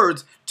my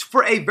words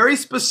for a very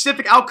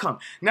specific outcome.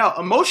 Now,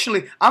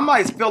 emotionally, I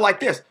might feel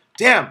like this.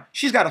 Damn,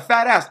 she's got a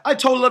fat ass. I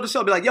totally love to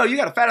sell. Be like, yo, you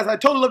got a fat ass. I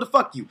totally love to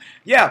fuck you.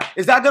 Yeah,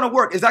 is that going to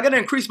work? Is that going to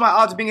increase my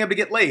odds of being able to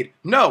get laid?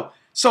 No.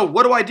 So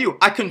what do?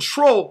 I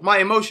control my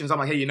emotions. I'm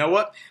like, hey, you know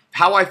what?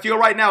 How I feel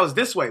right now is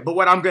this way. But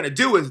what I'm going to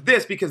do is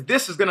this because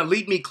this is going to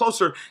lead me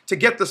closer to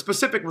get the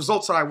specific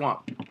results that I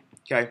want.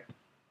 Okay?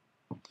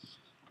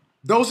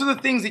 Those are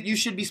the things that you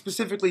should be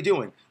specifically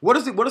doing. What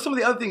are some of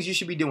the other things you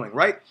should be doing,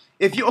 right?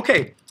 If you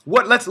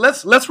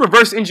let's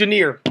reverse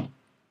engineer.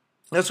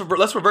 Let's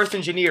reverse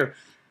engineer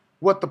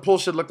what the pull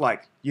should look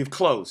like. You've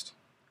closed.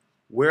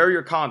 Where are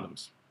your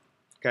condoms?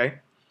 Okay?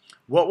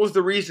 What was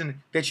the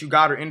reason that you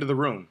got her into the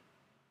room?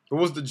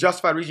 What was the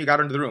justified reason you got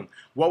her into the room?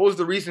 What was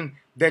the reason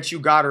that you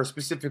got her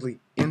specifically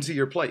into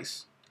your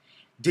place?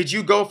 Did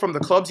you go from the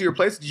club to your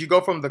place? Did you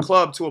go from the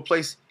club to a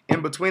place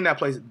in between that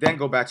place, then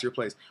go back to your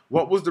place?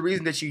 What was the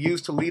reason that you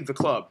used to leave the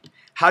club?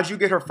 How'd you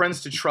get her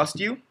friends to trust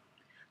you,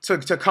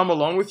 to come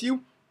alone with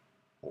you?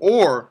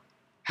 Or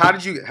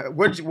what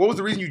was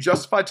the reason you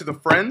justified to the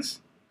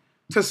friends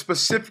to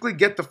specifically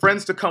get the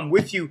friends to come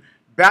with you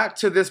back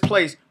to this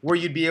place where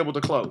you'd be able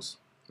to close?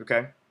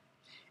 Okay?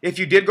 If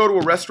you did go to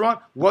a restaurant,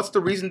 what's the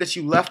reason that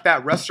you left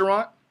that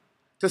restaurant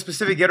to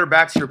specifically get her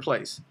back to your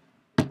place?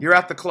 You're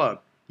at the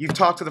club. You've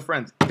talked to the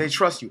friends. They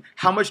trust you.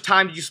 How much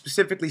time did you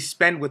specifically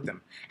spend with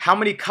them? How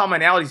many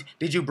commonalities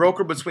did you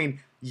broker between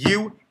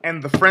you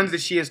and the friends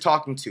that she is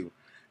talking to?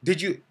 Did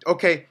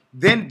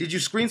you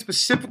screen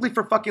specifically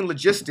for fucking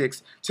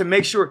logistics to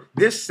make sure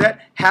this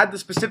set had the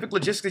specific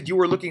logistics that you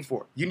were looking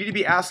for? You need to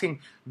be asking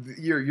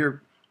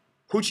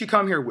who'd she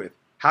come here with?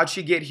 How'd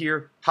she get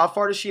here? How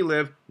far does she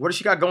live? What does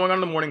she got going on in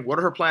the morning? What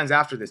are her plans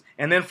after this?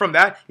 And then from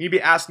that, you need to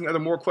be asking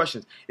more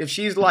questions. If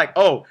she's like,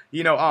 oh,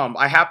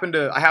 I happen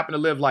to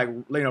live like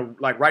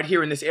right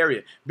here in this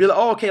area. Be like,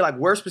 oh, okay, like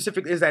where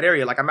specific is that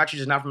area? Like I'm actually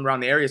just not from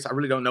around the area, so I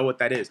really don't know what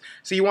that is.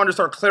 So you want to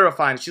start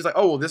clarifying. She's like,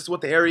 oh, well, this is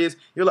what the area is.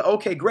 You're like,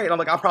 okay, great. And I'm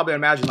like, I'll probably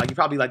imagine like you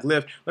probably like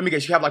live. Let me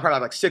guess, you have like probably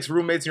like 6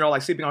 roommates and you're all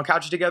like sleeping on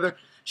couches together.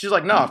 She's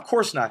like, no, of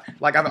course not.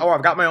 Like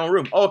I've got my own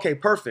room. Oh, okay,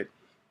 perfect.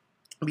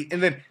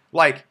 And then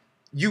like,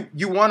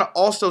 you want to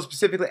also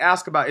specifically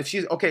ask about if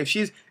she's okay,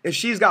 if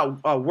she's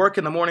got work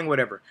in the morning,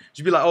 whatever.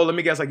 She'd be like, oh, let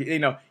me guess, like, you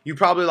know, you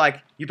probably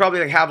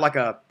have like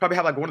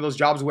one of those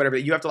jobs or whatever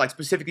that you have to like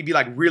specifically be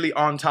like really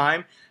on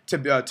time to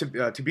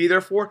be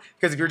there for,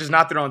 because if you're just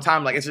not there on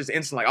time, like it's just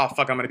instant like, oh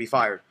fuck, I'm gonna be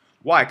fired.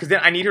 Why? Because then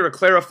I need her to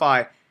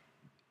clarify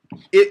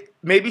it.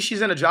 Maybe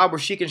she's in a job where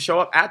she can show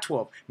up at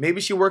 12.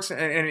 Maybe she works in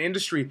an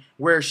industry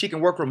where she can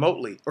work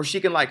remotely, or she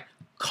can like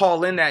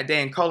call in that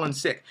day and call in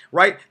sick,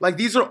 right? Like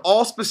these are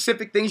all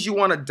specific things you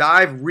want to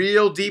dive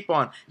real deep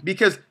on,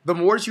 because the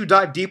more you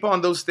dive deep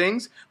on those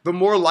things, the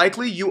more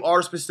likely you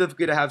are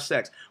specifically to have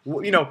sex.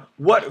 You know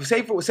what?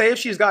 Say if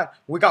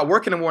we got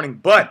work in the morning,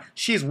 but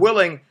she's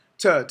willing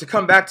to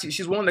come back to,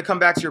 she's willing to come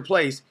back to your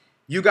place.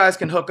 You guys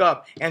can hook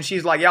up, and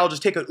she's like, yeah, I'll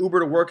just take an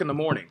Uber to work in the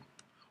morning.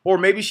 Or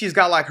maybe she's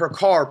got like her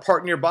car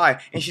parked nearby,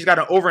 and she's got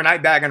an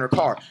overnight bag in her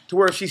car, to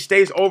where if she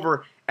stays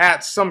over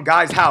at some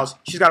guy's house,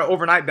 she's got an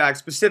overnight bag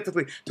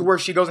specifically to where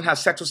she goes and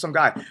has sex with some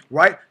guy,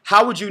 right?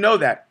 How would you know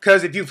that?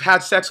 Because if you've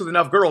had sex with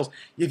enough girls,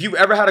 if you've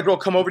ever had a girl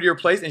come over to your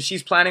place and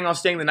she's planning on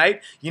staying the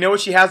night, you know what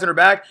she has in her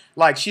bag?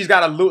 Like she's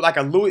got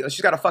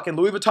she's got a fucking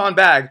Louis Vuitton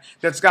bag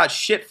that's got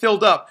shit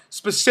filled up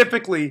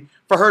specifically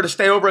for her to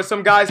stay over at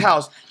some guy's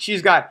house.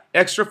 She's got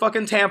extra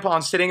fucking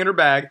tampons sitting in her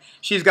bag.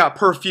 She's got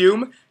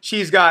perfume.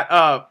 She's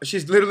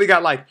literally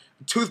got like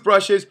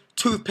toothbrushes,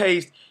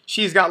 toothpaste.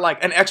 She's got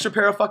like an extra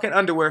pair of fucking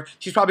underwear.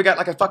 She's probably got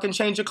like a fucking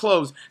change of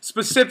clothes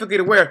specifically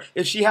to wear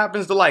if she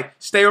happens to like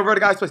stay over at a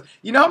guy's place.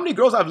 You know how many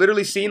girls I've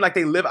literally seen like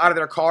they live out of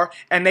their car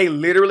and they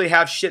literally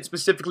have shit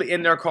specifically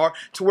in their car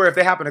to where if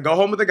they happen to go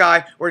home with a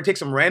guy or to take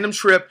some random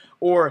trip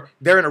or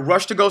they're in a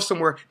rush to go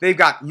somewhere, they've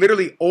got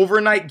literally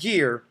overnight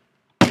gear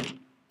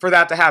for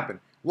that to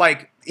happen.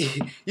 Like,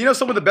 you know,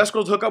 some of the best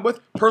girls to hook up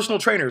with? Personal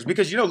trainers.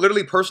 Because, you know,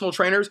 literally personal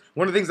trainers,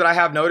 one of the things that I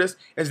have noticed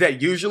is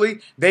that usually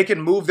they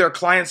can move their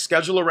client's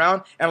schedule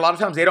around, and a lot of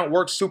times they don't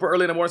work super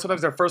early in the morning.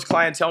 Sometimes their first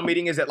clientele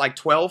meeting is at like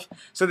 12.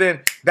 So then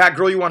that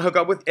girl you want to hook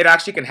up with, it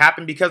actually can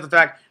happen because of the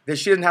fact that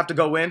she doesn't have to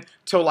go in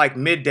till like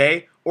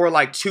midday or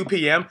like 2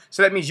 p.m.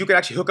 So that means you can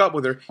actually hook up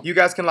with her. You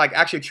guys can like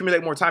actually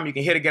accumulate more time. You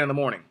can hit again in the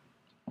morning.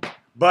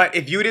 But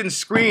if you didn't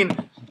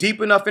screen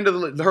deep enough into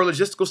her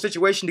logistical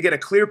situation to get a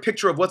clear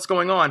picture of what's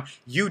going on,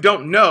 you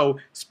don't know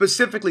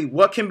specifically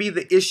what can be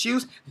the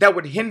issues that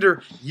would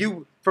hinder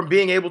you from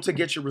being able to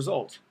get your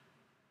results.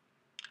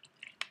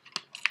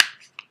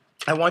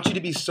 I want you to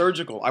be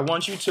surgical. I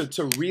want you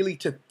to really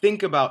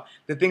think about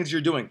the things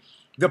you're doing.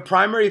 The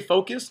primary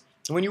focus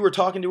when you were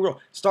talking to a girl,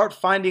 start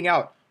finding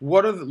out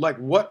what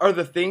are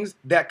the things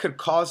that could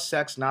cause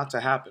sex not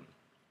to happen.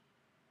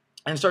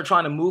 And start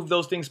trying to move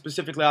those things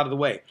specifically out of the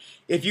way.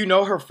 If you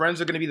know her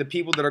friends are going to be the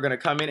people that are going to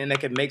come in and they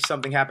can make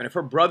something happen. If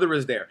her brother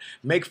is there,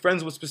 make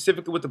friends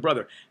specifically with the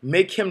brother.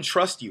 Make him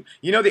trust you.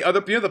 You know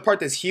the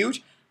part that's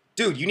huge?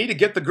 Dude, you need to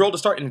get the girl to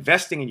start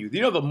investing in you.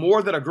 You know the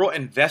more that a girl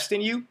invests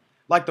in you,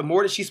 like the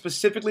more that she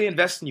specifically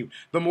invests in you,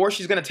 the more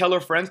she's going to tell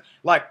her friends,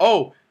 like,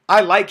 oh, I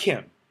like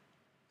him.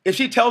 If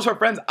she tells her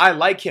friends, I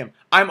like him,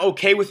 I'm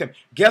okay with him,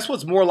 guess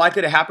what's more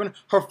likely to happen?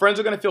 Her friends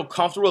are going to feel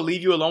comfortable to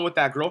leave you alone with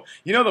that girl.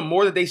 You know, the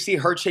more that they see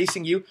her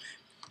chasing you,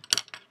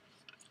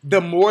 the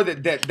more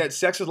that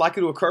sex is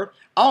likely to occur.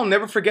 I'll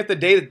never forget the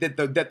day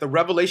that the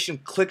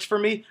revelation clicked for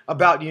me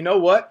about, you know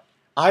what?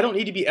 I don't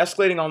need to be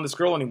escalating on this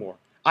girl anymore.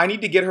 I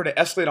need to get her to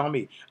escalate on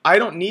me. I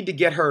don't need to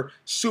get her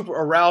super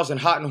aroused and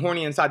hot and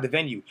horny inside the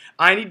venue.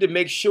 I need to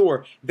make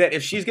sure that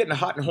if she's getting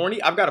hot and horny,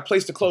 I've got a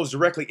place to close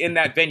directly in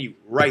that venue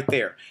right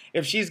there.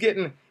 If she's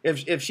getting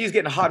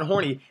hot and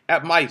horny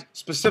at my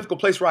specific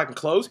place where I can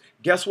close,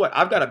 guess what?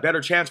 I've got a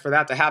better chance for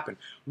that to happen.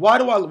 Why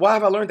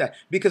have I learned that?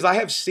 Because I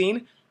have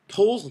seen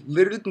pulls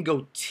literally can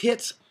go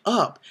tits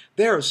up.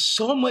 There is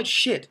so much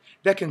shit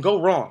that can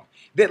go wrong.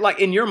 That like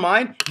in your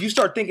mind, you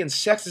start thinking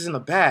sex is in the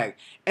bag.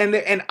 And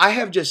I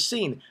have just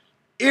seen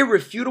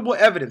irrefutable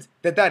evidence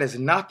that that is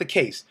not the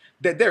case.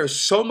 That there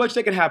is so much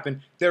that can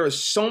happen. There is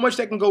so much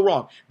that can go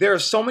wrong. There are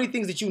so many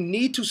things that you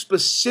need to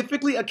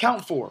specifically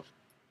account for.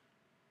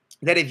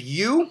 That if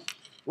you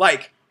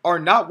like are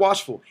not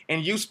watchful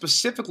and you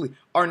specifically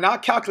are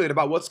not calculated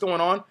about what's going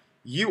on,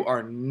 you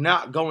are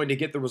not going to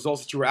get the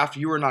results that you were after.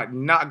 You are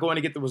not going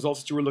to get the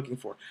results that you were looking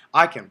for.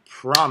 I can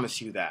promise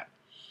you that.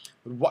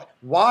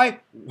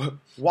 Why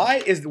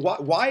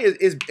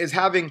is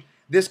having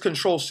this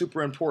control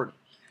super important?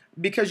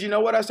 Because you know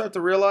what I start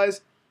to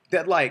realize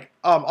that like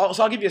so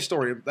I'll give you a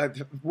story. Like,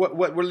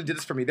 what really did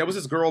this for me? There was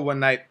this girl one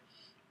night.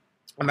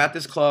 I'm at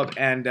this club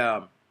and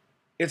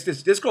it's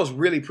this girl's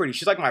really pretty.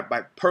 She's like my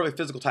perfect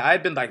physical type. I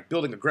had been like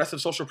building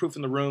aggressive social proof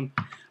in the room.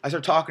 I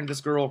started talking to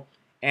this girl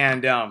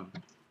and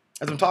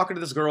as I'm talking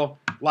to this girl,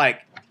 like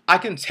I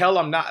can tell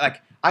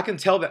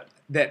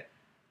that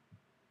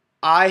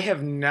I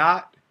have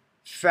not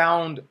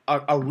found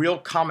a real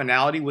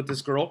commonality with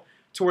this girl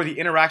to where the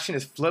interaction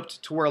is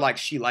flipped to where like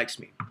she likes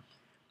me.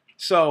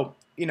 So,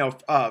 you know,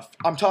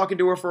 I'm talking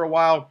to her for a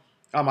while.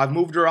 I've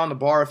moved her around the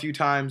bar a few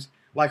times.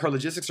 Like her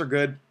logistics are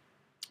good,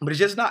 but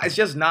it's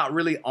just not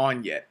really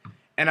on yet.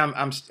 And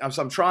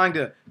I'm trying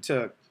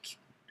to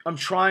I'm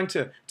trying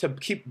to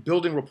keep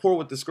building rapport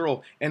with this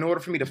girl in order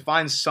for me to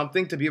find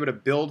something to be able to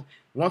build.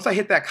 Once I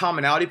hit that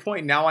commonality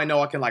point, now I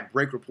know I can like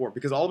break rapport,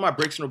 because all of my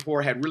breaks in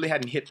rapport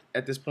hadn't hit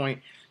at this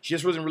point. She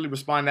just wasn't really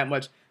responding that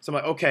much. So I'm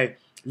like, okay,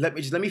 let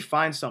me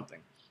find something.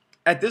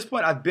 At this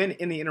point, I've been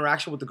in the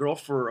interaction with the girl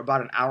for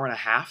about an hour and a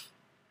half.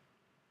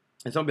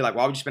 And someone will be like,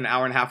 why would you spend an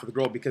hour and a half with a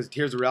girl? Because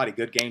here's the reality: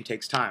 good game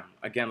takes time.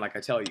 Again, like I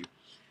tell you.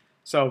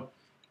 So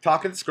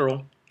talking to this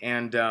girl,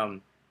 and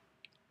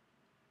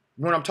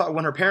when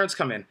her parents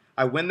come in,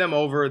 I win them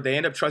over. They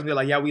end up trusting me.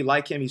 Like, yeah, we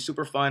like him. He's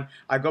super fun.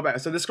 I go back.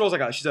 So this girl's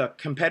like she's a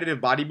competitive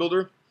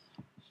bodybuilder.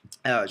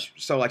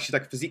 So like she's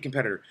like a physique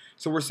competitor.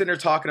 So we're sitting there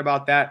talking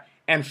about that.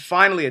 And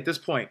finally, at this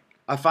point,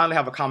 I finally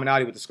have a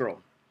commonality with this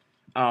girl.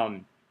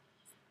 And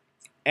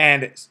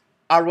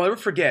I'll never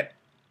forget,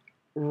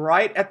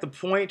 right at the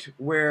point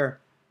where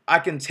I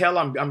can tell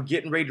I'm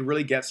getting ready to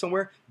really get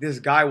somewhere, this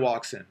guy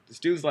walks in. This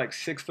dude's like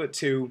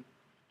 6'2".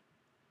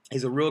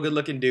 He's a real good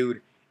looking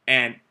dude.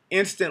 And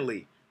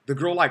instantly, the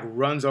girl like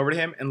runs over to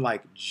him and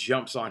like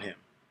jumps on him.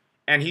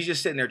 And he's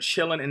just sitting there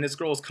chilling, and this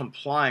girl is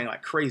complying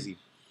like crazy.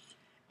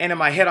 And in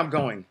my head, I'm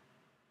going,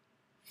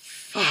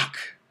 fuck.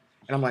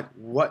 And I'm like,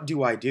 what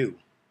do I do?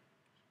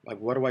 Like,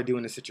 what do I do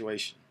in this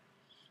situation?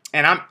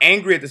 And I'm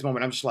angry at this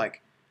moment. I'm just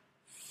like,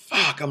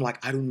 fuck. I'm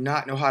like, I don't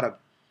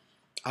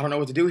know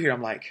what to do here.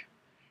 I'm like,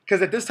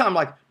 because at this time,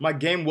 like, my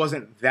game was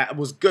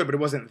good, but it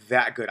wasn't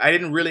that good. I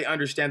didn't really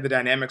understand the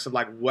dynamics of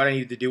like what I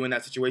needed to do in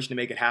that situation to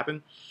make it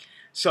happen.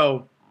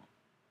 So,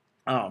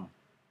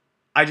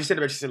 I just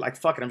said like,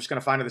 fuck it, I'm just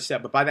gonna find another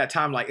step. But by that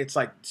time, like, it's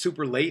like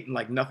super late and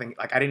like nothing,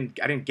 like I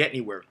didn't get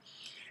anywhere.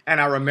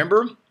 And I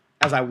remember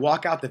as I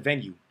walk out the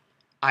venue,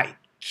 I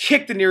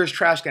kick the nearest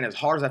trash can as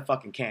hard as I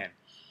fucking can.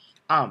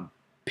 I'm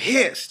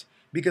pissed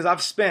because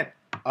I've spent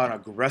an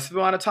aggressive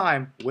amount of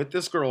time with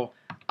this girl.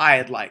 I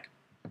had like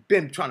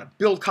been trying to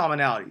build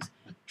commonalities,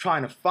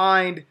 trying to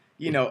find,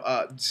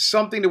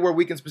 something to where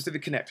we can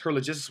specifically connect. Her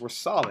logistics were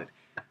solid.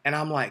 And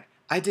I'm like,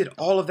 I did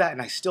all of that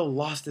and I still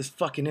lost this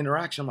fucking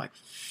interaction. I'm like,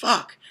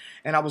 fuck.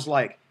 And I was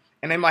like,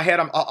 and in my head,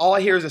 all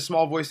I hear is a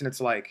small voice, and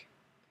it's like,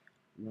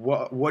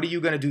 what are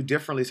you going to do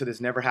differently so this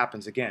never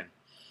happens again?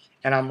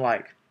 And I'm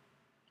like,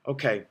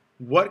 okay,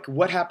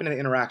 what happened in the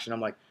interaction?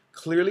 I'm like,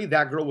 clearly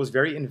that girl was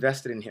very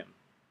invested in him,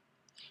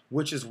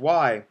 which is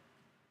why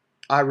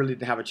I really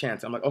didn't have a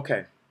chance. I'm like,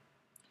 okay,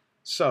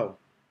 so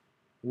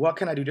what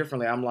can I do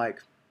differently? I'm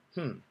like,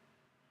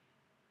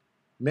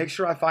 make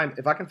sure if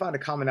I can find a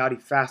commonality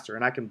faster,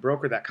 and I can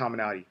broker that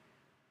commonality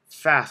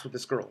fast with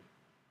this girl,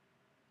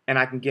 and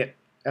I can get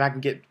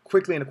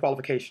quickly into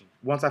qualification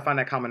once I find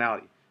that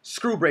commonality.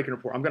 Screw breaking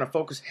rapport. I'm going to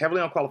focus heavily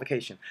on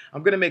qualification.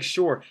 I'm going to make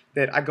sure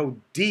that I go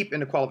deep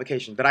into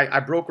qualification, that I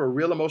broker a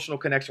real emotional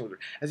connection with her.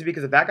 That's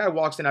because if that guy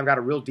walks in, I've got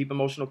a real deep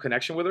emotional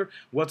connection with her,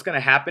 what's going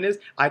to happen is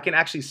I can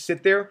actually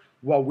sit there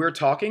while we're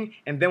talking,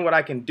 and then what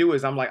I can do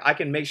is I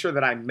can make sure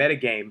that I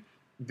metagame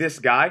this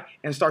guy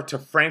and start to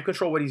frame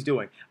control what he's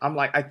doing. I'm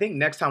like, I think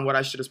next time what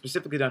I should have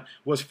specifically done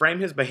was frame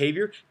his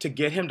behavior to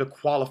get him to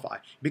qualify.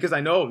 Because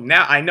I know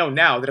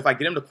now that if I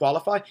get him to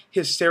qualify,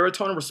 his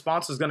serotonin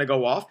response is going to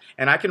go off,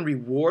 and I can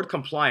reward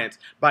compliance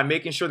by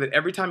making sure that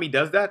every time he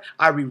does that,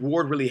 I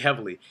reward really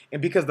heavily.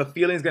 And because the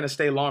feeling is going to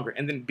stay longer,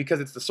 and then because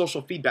it's the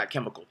social feedback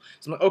chemical.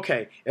 So I'm like,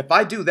 okay, if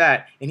I do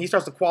that and he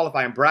starts to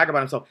qualify and brag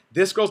about himself,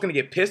 this girl's going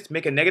to get pissed,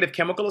 make a negative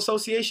chemical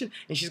association,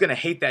 and she's going to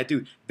hate that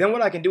dude. Then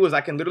what I can do is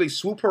I can literally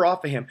swoop her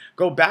off of him,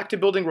 go back to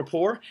building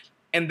rapport,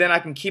 and then I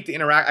can keep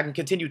I can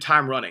continue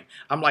time running.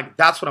 I'm like,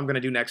 that's what I'm going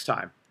to do next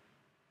time.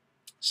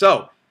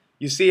 So,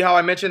 you see how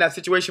I mentioned that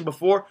situation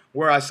before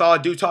where I saw a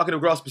dude talking to a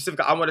girl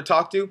specifically I want to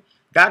talk to?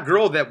 That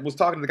girl that was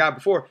talking to the guy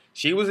before,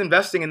 she was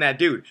investing in that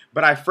dude.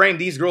 But I framed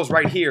these girls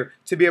right here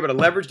to be able to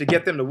leverage to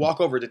get them to walk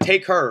over, to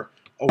take her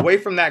away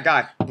from that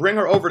guy, bring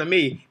her over to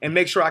me, and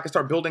make sure I can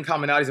start building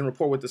commonalities and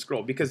rapport with this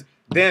girl. Because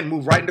then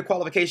move right into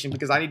qualification,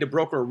 because I need to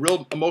broker a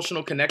real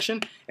emotional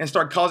connection and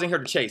start causing her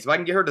to chase. If I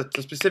can get her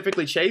to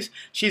specifically chase,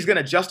 she's going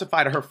to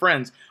justify to her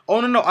friends, oh,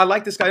 no, I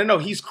like this guy. No,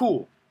 he's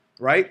cool,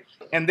 right?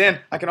 And then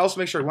I can also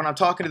make sure when I'm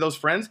talking to those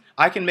friends,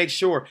 I can make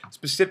sure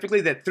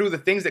specifically that through the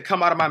things that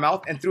come out of my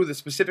mouth and through the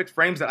specific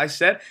frames that I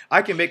set,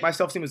 I can make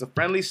myself seem as a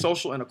friendly,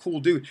 social, and a cool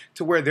dude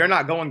to where they're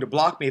not going to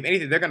block me. If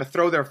anything, they're going to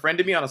throw their friend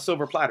to me on a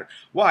silver platter.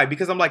 Why?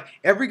 Because I'm like,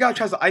 every guy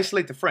tries to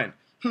isolate the friend.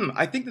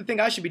 I think the thing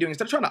I should be doing,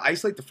 instead of trying to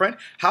isolate the friend,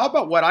 how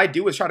about what I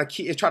do is try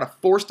to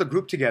force the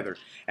group together?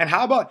 And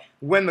how about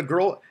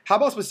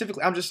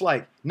specifically, I'm just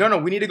like, no,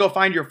 we need to go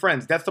find your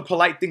friends. That's the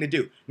polite thing to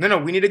do. No,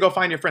 we need to go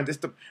find your friends.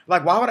 Why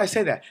would I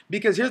say that?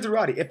 Because here's the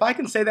reality. If I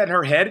can say that in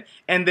her head,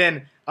 and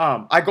then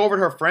I go over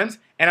to her friends,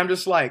 and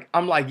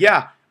I'm like,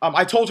 yeah,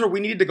 I told her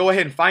we needed to go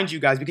ahead and find you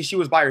guys because she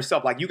was by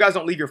herself. Like, you guys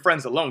don't leave your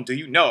friends alone, do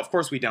you? No, of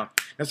course we don't.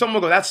 Now, someone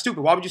will go, that's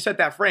stupid. Why would you set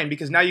that frame?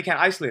 Because now you can't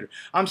isolate her.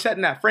 I'm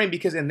setting that frame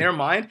because in their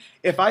mind,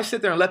 if I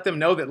sit there and let them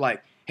know that,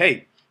 like,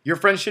 hey, your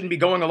friend shouldn't be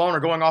going alone or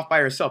going off by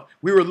herself.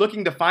 We were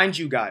looking to find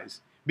you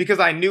guys because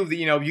I knew that,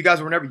 you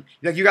guys were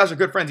you guys are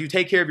good friends. You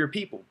take care of your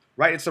people,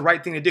 right? It's the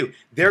right thing to do.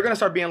 They're going to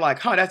start being like,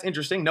 huh, that's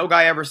interesting. No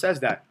guy ever says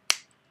that.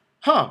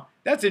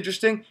 That's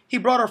interesting. He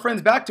brought our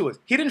friends back to us.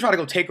 He didn't try to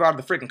go take her out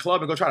of the freaking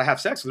club and go try to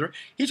have sex with her.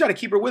 He tried to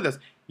keep her with us.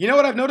 You know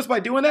what I've noticed by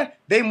doing that?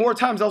 More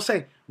times they'll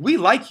say, we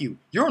like you.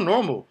 You're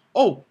normal.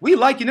 Oh, we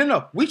like you.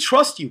 No, we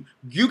trust you.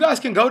 You guys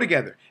can go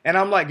together. And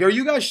I'm like, are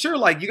you guys sure?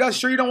 Like, you guys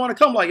sure you don't want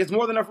to come? Like, it's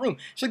more than enough room.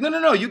 She's like,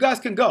 no, you guys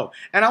can go.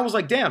 And I was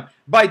like, damn,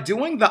 by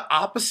doing the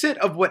opposite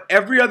of what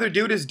every other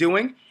dude is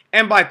doing,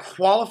 and by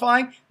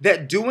qualifying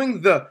that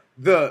doing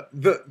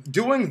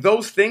doing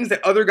those things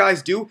that other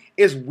guys do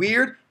is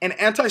weird and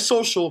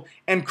antisocial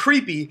and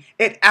creepy,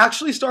 it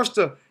actually starts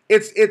to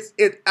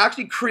it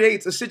actually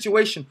creates a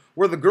situation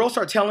where the girls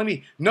start telling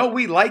me, no,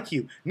 we like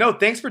you. No,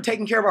 thanks for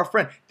taking care of our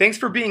friend. Thanks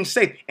for being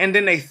safe. And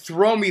then they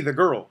throw me the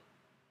girl.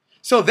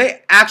 So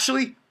they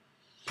actually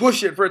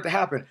push it for it to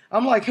happen.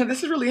 I'm like, hey,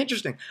 this is really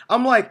interesting.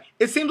 I'm like,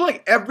 it seems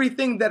like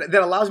everything that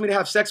allows me to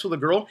have sex with a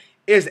girl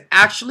is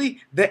actually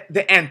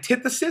the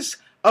antithesis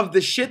of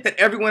the shit that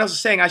everyone else is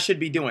saying I should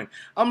be doing.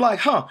 I'm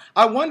like,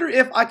 I wonder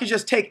if I could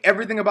just take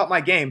everything about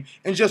my game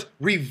and just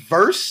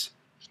reverse.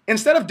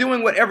 Instead of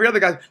doing what every other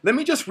guy, let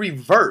me just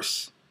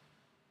reverse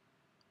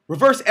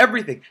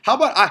everything. How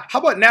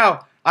about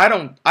now I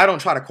don't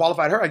try to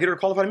qualify her, I get her to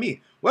qualify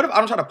me. What if I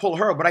don't try to pull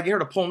her, but I get her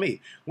to pull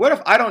me? What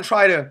if I don't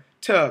try to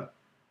tell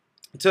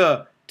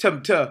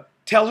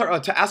her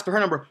to ask for her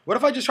number? What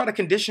if I just try to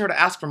condition her to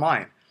ask for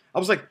mine? I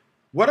was like,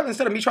 what if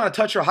instead of me trying to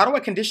touch her, how do I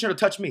condition her to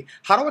touch me?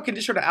 How do I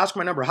condition her to ask for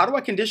my number? How do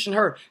I condition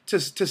her to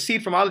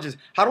seed for mileages?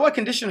 How do I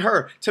condition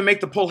her to make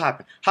the pull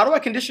happen? How do I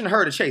condition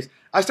her to chase?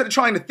 I started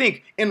trying to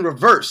think in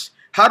reverse.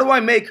 How do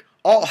I make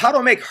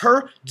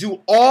her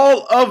do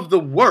all of the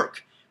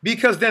work?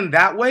 Because then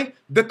that way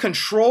the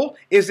control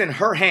is in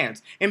her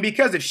hands. And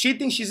because if she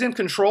thinks she's in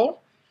control,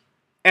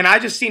 and I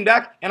just seem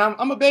back and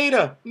I'm a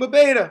beta,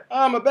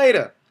 I'm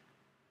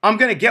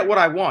gonna get what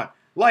I want.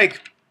 Like,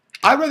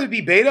 I'd rather be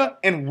beta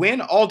and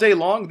win all day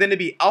long than to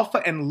be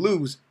alpha and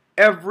lose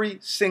every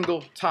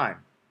single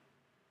time.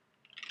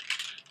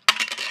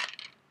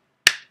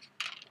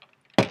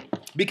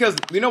 Because,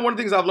 one of the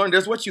things I've learned,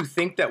 there's what you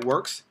think that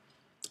works,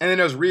 and then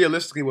there's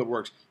realistically what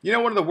works.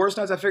 One of the worst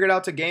nights I figured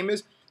out to game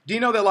is, do you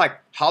know that, like,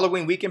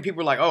 Halloween weekend, people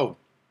are like, oh,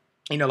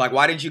 like,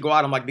 why didn't you go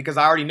out? I'm like, because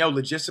I already know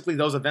logistically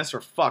those events are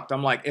fucked.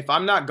 I'm like, if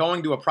I'm not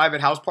going to a private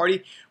house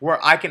party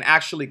where I can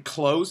actually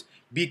close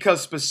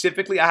because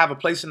specifically I have a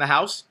place in the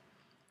house,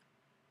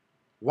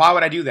 why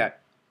would I do that?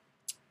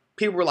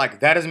 People were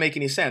like, that doesn't make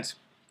any sense.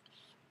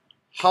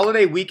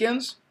 Holiday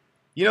weekends,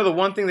 the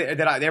one thing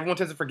that everyone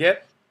tends to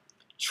forget?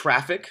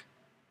 Traffic.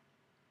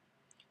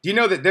 Do you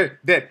know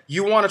that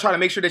you want to try to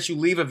make sure that you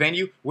leave a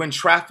venue when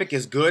traffic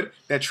is good,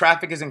 that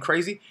traffic isn't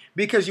crazy?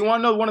 Because you want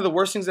to know one of the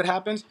worst things that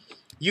happens?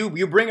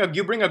 You bring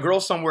a girl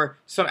somewhere,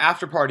 some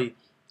after party,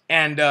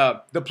 and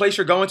the place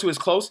you're going to is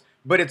close,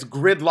 but it's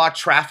gridlock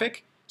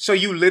traffic, so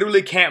you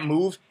literally can't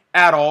move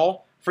at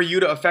all for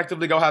you to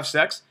effectively go have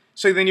sex.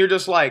 So then you're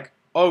just like,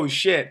 oh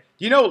shit.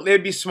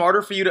 It'd be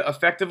smarter for you to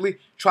effectively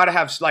try to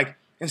have, like,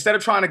 instead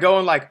of trying to go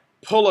and like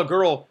pull a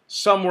girl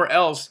somewhere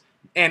else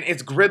and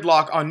it's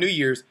gridlock on New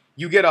Year's,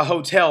 you get a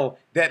hotel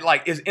that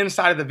like is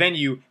inside of the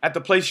venue at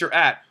the place you're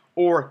at,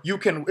 or you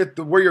can,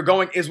 where you're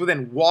going is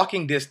within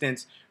walking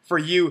distance for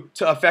you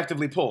to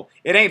effectively pull.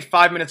 It ain't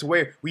 5 minutes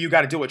away where you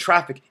got to deal with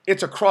traffic.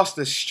 It's across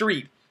the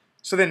street.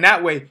 So then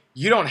that way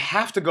you don't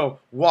have to go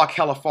walk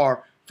hella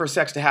far for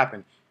sex to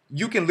happen.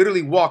 You can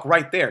literally walk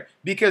right there,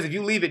 because if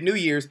you leave at New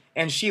Year's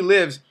and she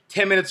lives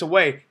 10 minutes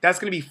away, that's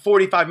going to be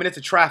 45 minutes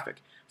of traffic.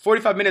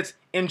 45 minutes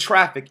in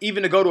traffic,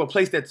 even to go to a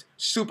place that's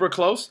super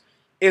close,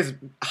 is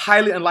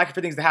highly unlikely for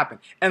things to happen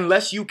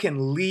unless you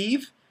can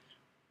leave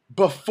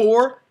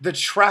before the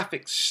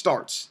traffic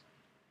starts.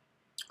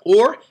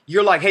 Or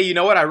you're like, hey, you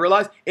know what? I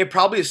realize it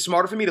probably is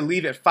smarter for me to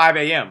leave at 5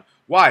 a.m.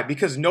 Why?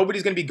 Because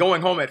nobody's going to be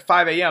going home at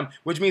 5 a.m.,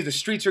 which means the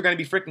streets are going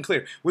to be freaking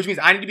clear, which means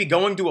I need to be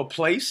going to a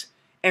place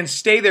and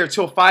stay there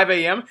till 5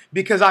 a.m.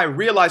 because I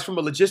realize from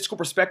a logistical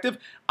perspective,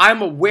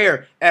 I'm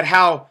aware at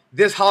how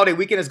this holiday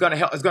weekend is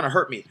gonna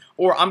hurt me.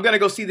 Or I'm gonna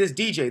go see this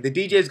DJ. The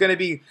DJ is gonna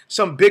be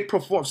some big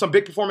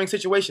performing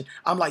situation.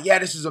 I'm like, yeah,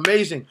 this is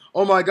amazing.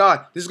 Oh my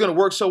God, this is gonna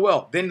work so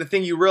well. Then the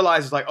thing you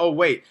realize is like, oh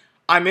wait,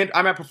 I'm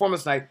at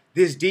performance night.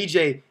 This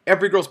DJ,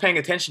 every girl's paying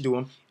attention to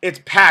him. It's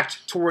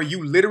packed to where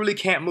you literally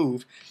can't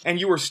move, and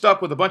you were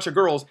stuck with a bunch of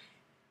girls.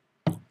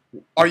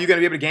 Are you gonna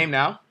be able to game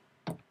now?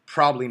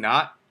 Probably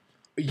not.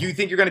 You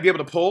think you're going to be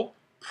able to pull?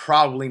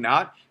 Probably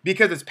not,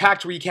 because it's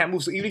packed where you can't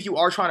move. So even if you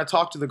are trying to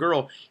talk to the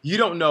girl, you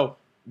don't know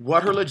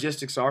what her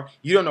logistics are.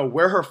 You don't know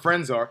where her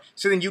friends are.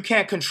 So then you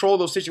can't control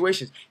those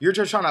situations. You're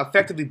just trying to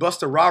effectively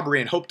bust a robbery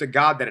and hope to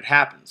God that it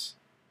happens.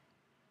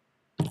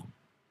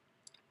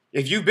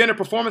 If you've been to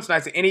performance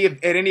nights at any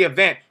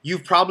event,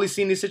 you've probably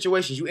seen these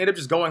situations. You end up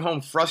just going home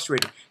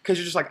frustrated because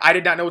you're just like, I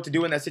did not know what to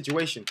do in that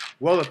situation.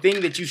 Well, the thing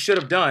that you should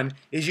have done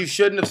is you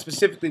shouldn't have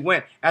specifically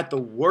went at the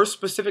worst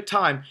specific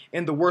time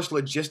in the worst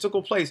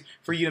logistical place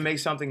for you to make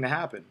something to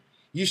happen.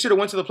 You should have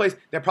went to the place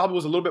that probably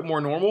was a little bit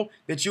more normal,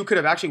 that you could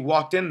have actually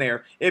walked in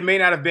there. It may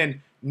not have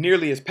been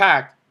nearly as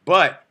packed,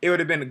 but it would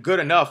have been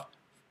good enough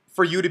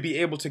for you to be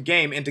able to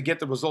game and to get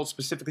the results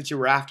specifically that you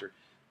were after.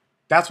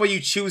 That's why you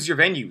choose your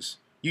venues.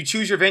 You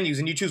choose your venues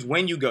and you choose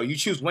when you go. You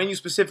choose when you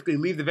specifically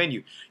leave the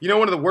venue. You know,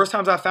 one of the worst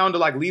times I found to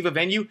like leave a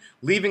venue,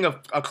 leaving a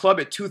club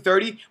at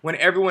 2:30 when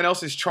everyone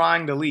else is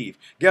trying to leave.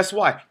 Guess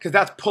why? Because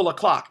that's pull a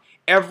clock.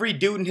 Every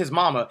dude and his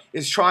mama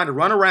is trying to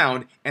run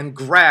around and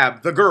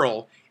grab the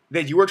girl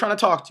that you were trying to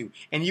talk to,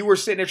 and you were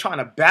sitting there trying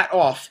to bat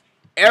off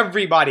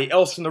everybody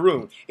else in the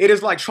room. It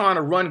is like trying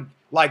to run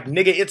like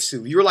nigga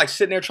itsu. You're like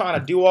sitting there trying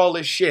to do all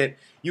this shit.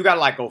 You gotta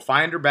like go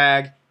find her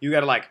bag. You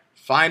gotta like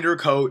find her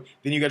coat.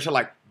 Then you gotta try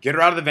like get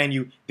her out of the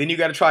venue. Then you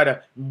gotta try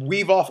to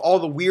weave off all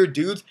the weird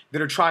dudes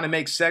that are trying to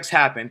make sex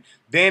happen.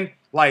 Then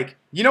like,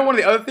 you know, one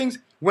of the other things,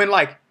 when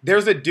like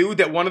there's a dude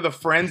that one of the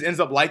friends ends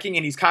up liking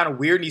and he's kind of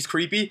weird and he's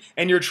creepy,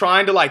 and you're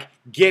trying to like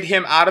get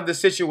him out of the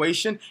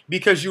situation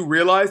because you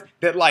realize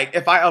that like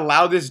if I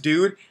allow this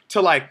dude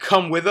to like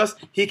come with us,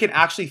 he can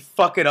actually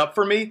fuck it up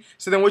for me.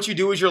 So then what you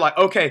do is you're like,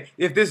 okay,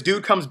 if this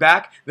dude comes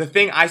back, the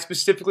thing I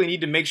specifically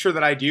need to make sure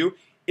that I do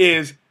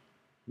is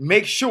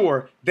make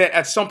sure that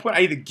at some point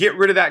I either get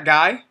rid of that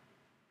guy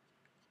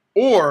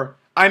or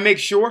I make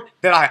sure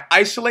that I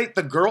isolate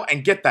the girl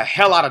and get the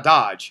hell out of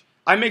Dodge.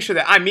 I make sure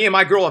that me and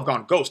my girl have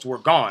gone ghost. We're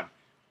gone.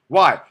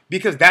 Why?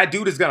 Because that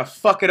dude is going to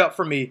fuck it up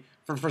for me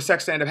for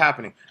sex to end up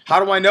happening.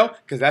 How do I know?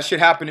 Because that shit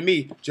happened to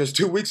me just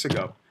 2 weeks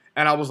ago.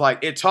 And I was like,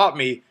 it taught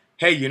me,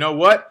 hey, you know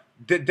what?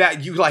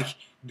 That you like,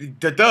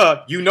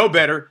 you know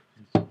better.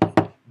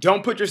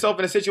 Don't put yourself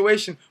in a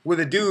situation with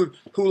a dude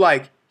who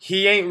like,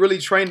 he ain't really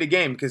trained the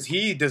game because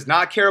he does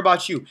not care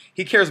about you.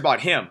 He cares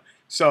about him.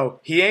 So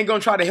he ain't going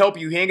to try to help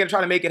you. He ain't going to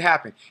try to make it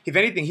happen. If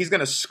anything, he's going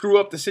to screw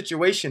up the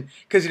situation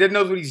because he doesn't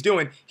know what he's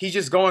doing. He's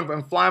just going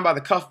and flying by the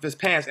cuff of his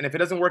pants. And if it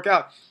doesn't work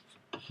out,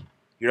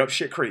 you're up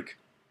shit creek.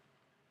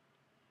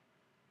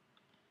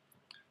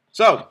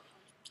 So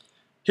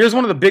here's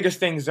one of the biggest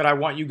things that I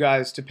want you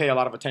guys to pay a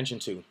lot of attention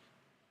to.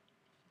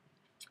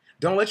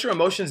 Don't let your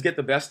emotions get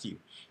the best of you.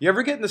 You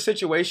ever get in the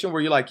situation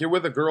where you're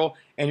with a girl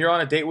and you're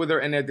on a date with her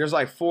and there's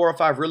like 4 or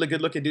 5 really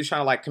good looking dudes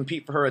trying to like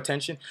compete for her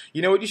attention?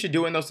 You know what you should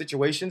do in those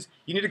situations?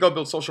 You need to go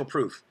build social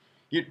proof.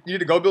 You need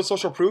to go build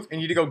social proof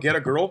and you need to go get a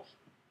girl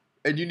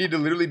and you need to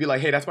literally be like,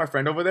 hey, that's my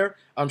friend over there.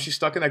 She's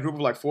stuck in that group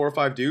of like 4 or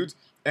 5 dudes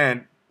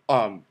and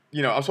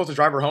you know, I'm supposed to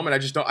drive her home and I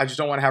just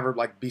don't want to have her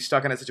like be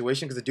stuck in that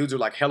situation because the dudes are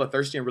like hella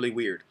thirsty and really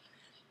weird.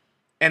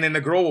 And then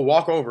the girl will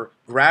walk over,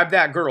 grab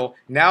that girl.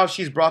 Now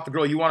she's brought the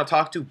girl you want to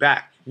talk to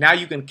back. Now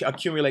you can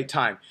accumulate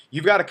time.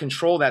 You've got to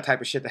control that type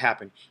of shit to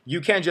happen.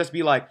 You can't just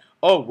be like,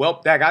 oh, well,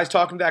 that guy's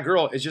talking to that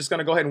girl. It's just going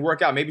to go ahead and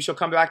work out. Maybe she'll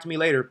come back to me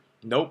later.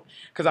 Nope.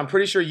 Because I'm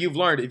pretty sure you've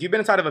learned. If you've been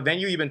inside of a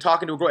venue, you've been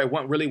talking to a girl, it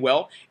went really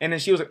well. And then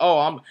she was like,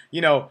 oh,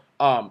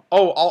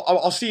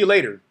 I'll see you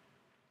later.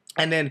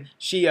 And then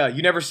she,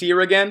 you never see her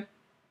again.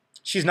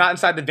 She's not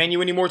inside the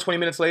venue anymore 20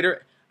 minutes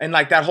later. And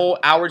like that whole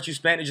hour that you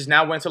spent, it just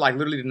now went to like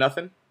literally to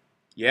nothing.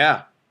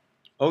 Yeah.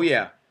 Oh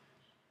yeah.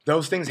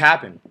 Those things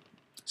happen.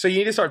 So you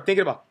need to start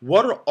thinking about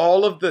what are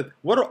all of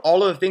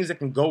the things that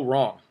can go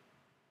wrong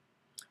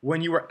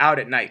when you are out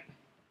at night?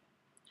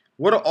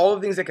 What are all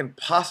the things that can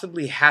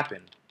possibly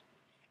happen?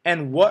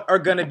 And what are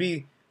going to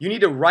be, you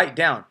need to write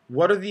down,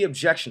 what are the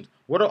objections?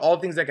 What are all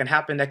things that can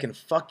happen that can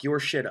fuck your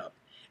shit up?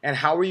 And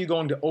how are you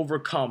going to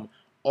overcome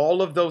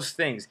all of those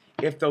things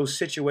if those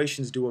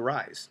situations do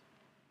arise?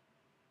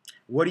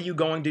 What are you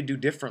going to do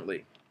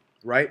differently,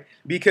 right?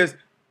 Because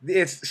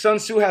Sun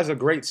Tzu has a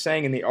great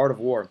saying in The Art of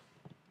War.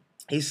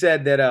 He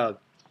said that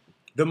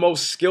the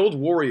most skilled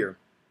warrior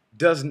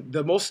does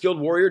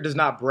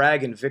not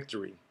brag in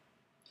victory,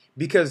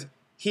 because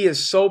he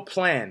is so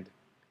planned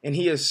and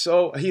he's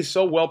so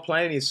well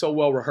planned and he's so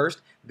well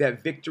rehearsed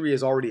that victory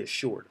is already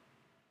assured.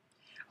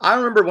 I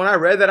remember when I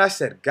read that, I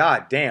said,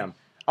 God damn.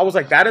 I was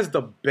like, that is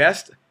the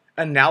best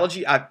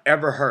analogy I've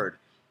ever heard.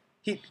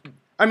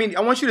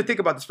 I want you to think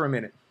about this for a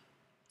minute.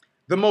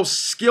 The most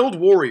skilled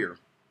warrior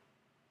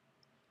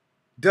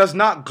does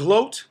not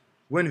gloat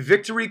when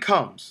victory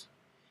comes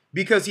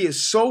because he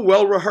is so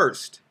well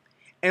rehearsed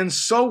and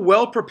so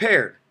well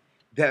prepared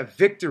that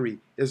victory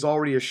is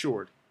already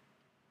assured.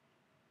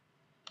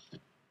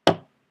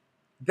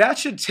 That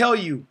should tell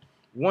you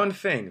one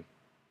thing.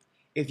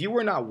 If you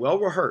are not well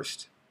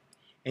rehearsed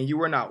and you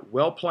are not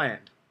well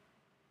planned,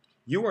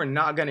 you are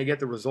not going to get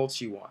the results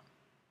you want.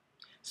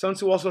 Sun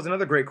Tzu also has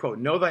another great quote,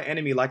 know thy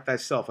enemy like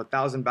thyself,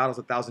 1,000 battles,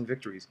 1,000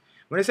 victories.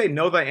 When I say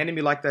know thy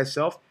enemy like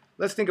thyself,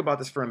 let's think about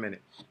this for a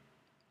minute.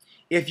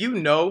 If you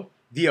know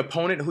the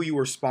opponent who you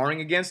were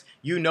sparring against,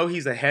 you know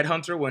he's a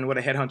headhunter, when what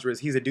a headhunter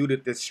is, he's a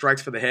dude that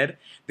strikes for the head,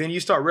 then you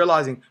start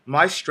realizing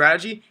my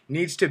strategy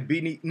needs to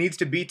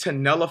be to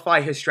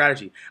nullify his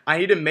strategy. I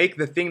need to make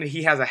the thing that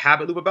he has a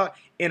habit loop about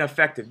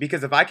ineffective,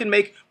 because if I can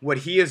make what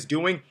he is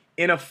doing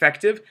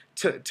ineffective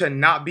to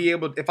not be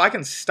able, if I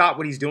can stop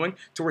what he's doing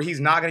to where he's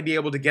not going to be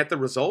able to get the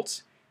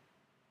results,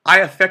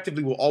 I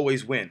effectively will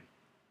always win.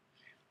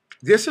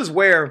 This is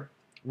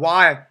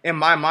why in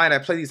my mind I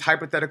play these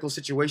hypothetical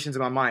situations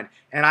in my mind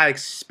and I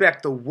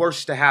expect the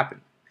worst to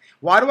happen.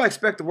 Why do I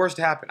expect the worst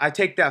to happen? I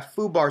take that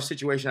FUBAR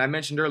situation I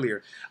mentioned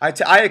earlier.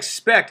 I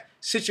expect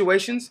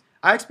situations,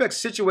 I expect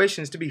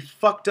situations to be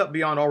fucked up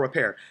beyond all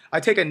repair. I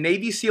take a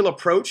Navy SEAL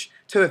approach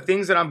to the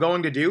things that I'm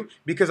going to do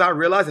because I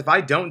realize if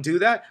I don't do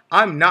that,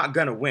 I'm not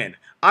going to win.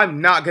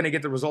 I'm not going to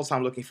get the results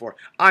I'm looking for.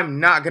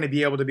 I'm not going to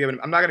be able to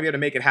I'm not going to be able to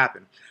make it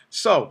happen.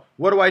 So,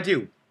 what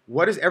do?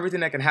 What is everything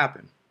that can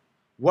happen?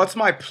 What's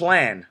my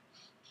plan?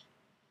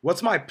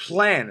 What's my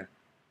plan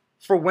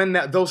for when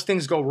those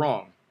things go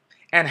wrong?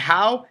 And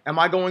how am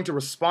I going to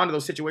respond to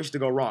those situations to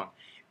go wrong?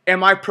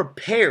 Am I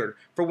prepared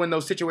for when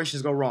those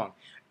situations go wrong?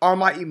 Are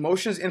my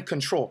emotions in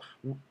control?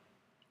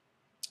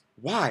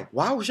 Why?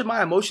 Why should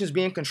my emotions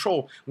be in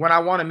control when I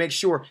want to make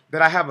sure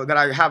that I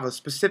have a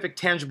specific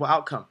tangible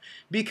outcome?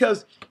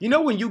 Because you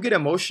know when you get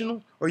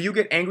emotional or you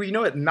get angry, you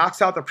know it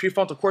knocks out the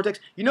prefrontal cortex.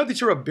 You know that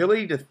your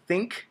ability to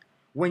think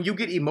when you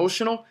get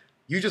emotional,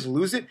 you just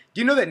lose it.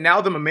 Do you know that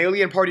now the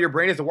mammalian part of your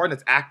brain is the one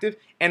that's active?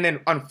 And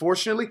then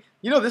unfortunately,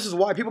 you know, this is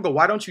why people go,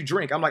 why don't you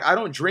drink? I'm like, I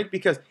don't drink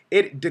because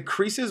it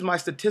decreases my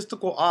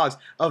statistical odds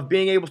of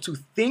being able to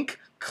think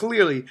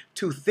clearly,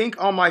 to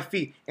think on my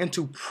feet, and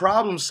to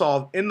problem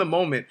solve in the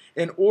moment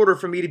in order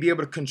for me to be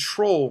able to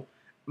control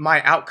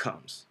my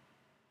outcomes.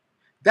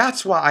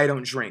 That's why I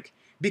don't drink,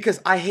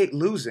 because I hate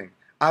losing.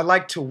 I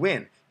like to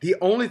win. The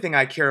only thing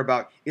I care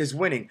about is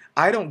winning.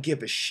 I don't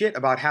give a shit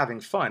about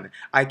having fun.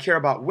 I care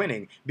about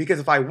winning because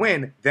if I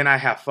win, then I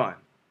have fun.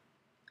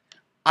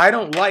 I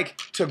don't like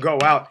to go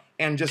out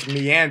and just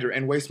meander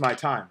and waste my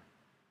time.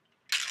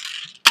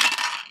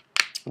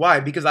 Why?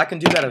 Because I can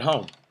do that at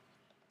home.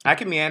 I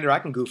can meander, I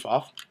can goof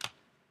off,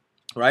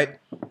 right?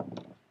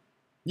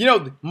 You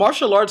know,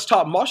 martial arts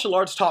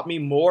taught me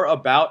more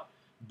about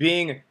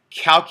being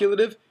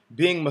calculative,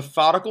 being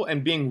methodical,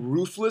 and being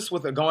ruthless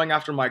with going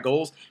after my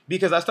goals,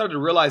 because I started to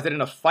realize that in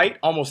a fight,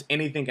 almost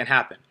anything can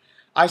happen.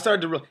 I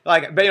started to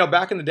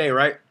back in the day,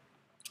 right?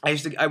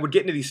 I would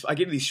get into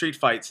these street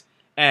fights,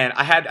 and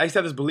I used to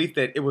have this belief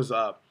that it was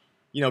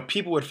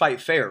people would fight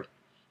fair,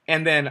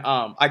 and then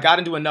I got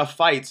into enough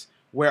fights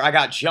where I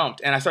got jumped,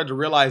 and I started to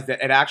realize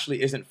that it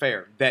actually isn't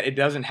fair, that it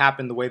doesn't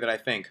happen the way that I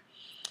think.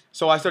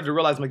 So I started to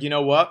realize, I'm like, you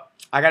know what?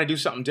 I got to do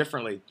something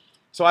differently.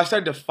 So I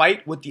started to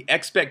fight with the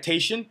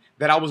expectation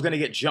that I was going to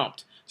get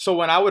jumped. So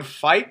when I would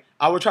fight,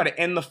 I would try to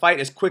end the fight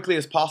as quickly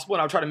as possible,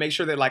 and I would try to make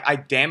sure that I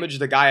damaged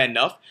the guy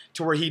enough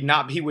to where he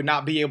would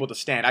not be able to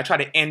stand. I tried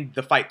to end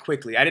the fight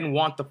quickly. I didn't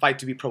want the fight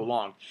to be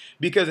prolonged,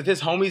 because if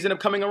his homies end up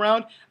coming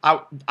around,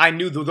 I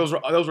knew those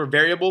were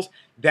variables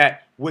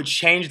that would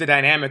change the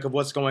dynamic of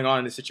what's going on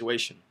in the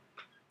situation.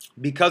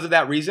 Because of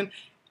that reason,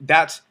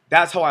 that's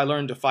how I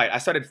learned to fight. I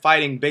started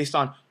fighting based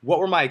on what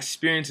were my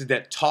experiences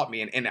that taught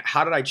me, and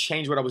how did I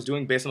change what I was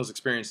doing based on those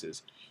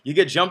experiences. You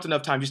get jumped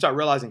enough times, you start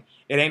realizing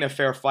it ain't a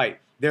fair fight.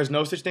 There's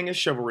no such thing as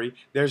chivalry.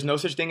 There's no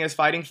such thing as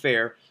fighting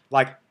fair.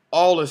 Like,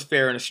 all is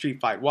fair in a street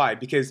fight. Why?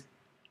 Because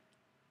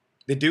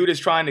the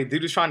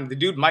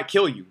dude might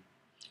kill you.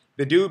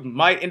 The dude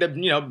might end up,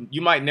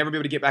 you might never be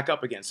able to get back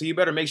up again. So you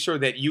better make sure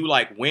that you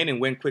win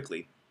and win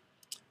quickly.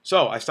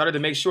 So I started to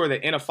make sure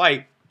that in a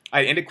fight,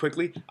 I ended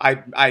quickly.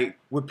 I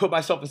would put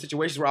myself in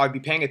situations where I would be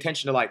paying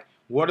attention to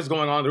what is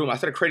going on in the room. I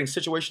started creating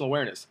situational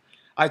awareness.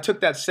 I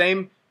took that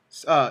same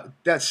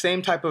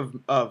type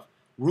of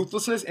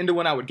ruthlessness into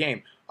when I would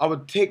game. I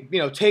would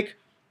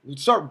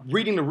start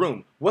reading the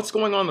room. What's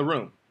going on in the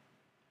room?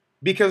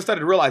 Because I started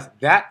to realize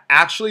that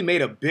actually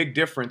made a big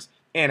difference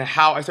in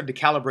how I started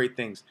to calibrate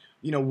things.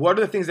 What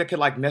are the things that could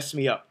mess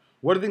me up?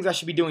 What are the things I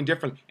should be doing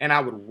different? And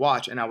I would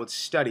watch and I would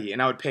study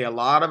and I would pay a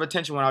lot of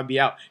attention when I would be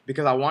out,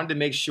 because I wanted to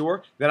make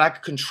sure that I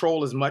could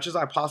control as much as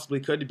I possibly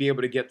could to be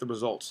able to get the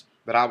results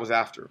that I was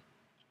after.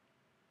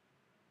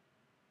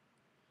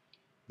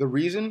 The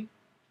reason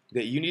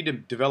that you need to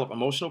develop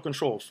emotional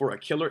control for a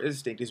killer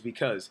instinct is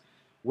because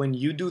when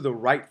you do the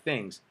right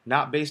things,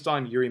 not based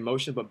on your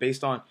emotions, but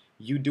based on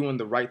you doing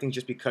the right things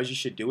just because you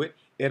should do it,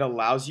 it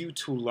allows you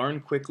to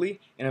learn quickly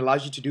and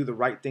allows you to do the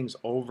right things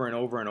over and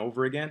over and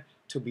over again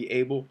to be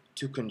able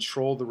to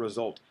control the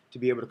result, to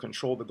be able to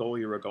control the goal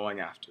you were going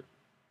after.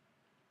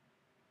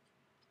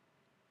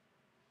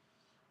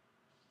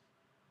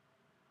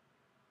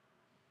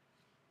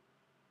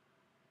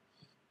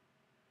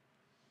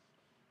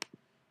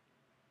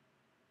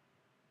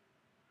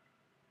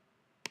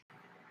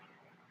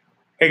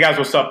 Hey guys,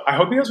 what's up? I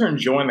hope you guys are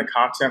enjoying the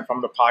content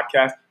from the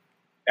podcast.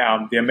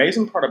 The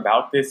amazing part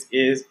about this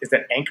is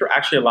that Anchor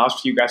actually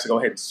allows for you guys to go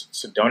ahead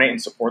and donate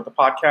and support the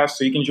podcast,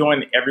 so you can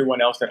join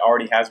everyone else that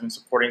already has been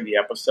supporting the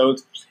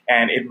episodes.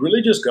 And it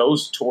really just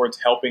goes towards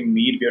helping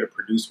me to be able to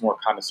produce more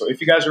content. So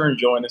if you guys are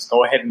enjoying this,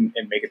 go ahead and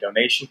make a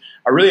donation.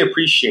 I really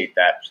appreciate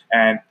that,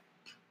 and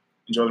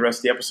enjoy the rest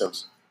of the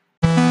episodes.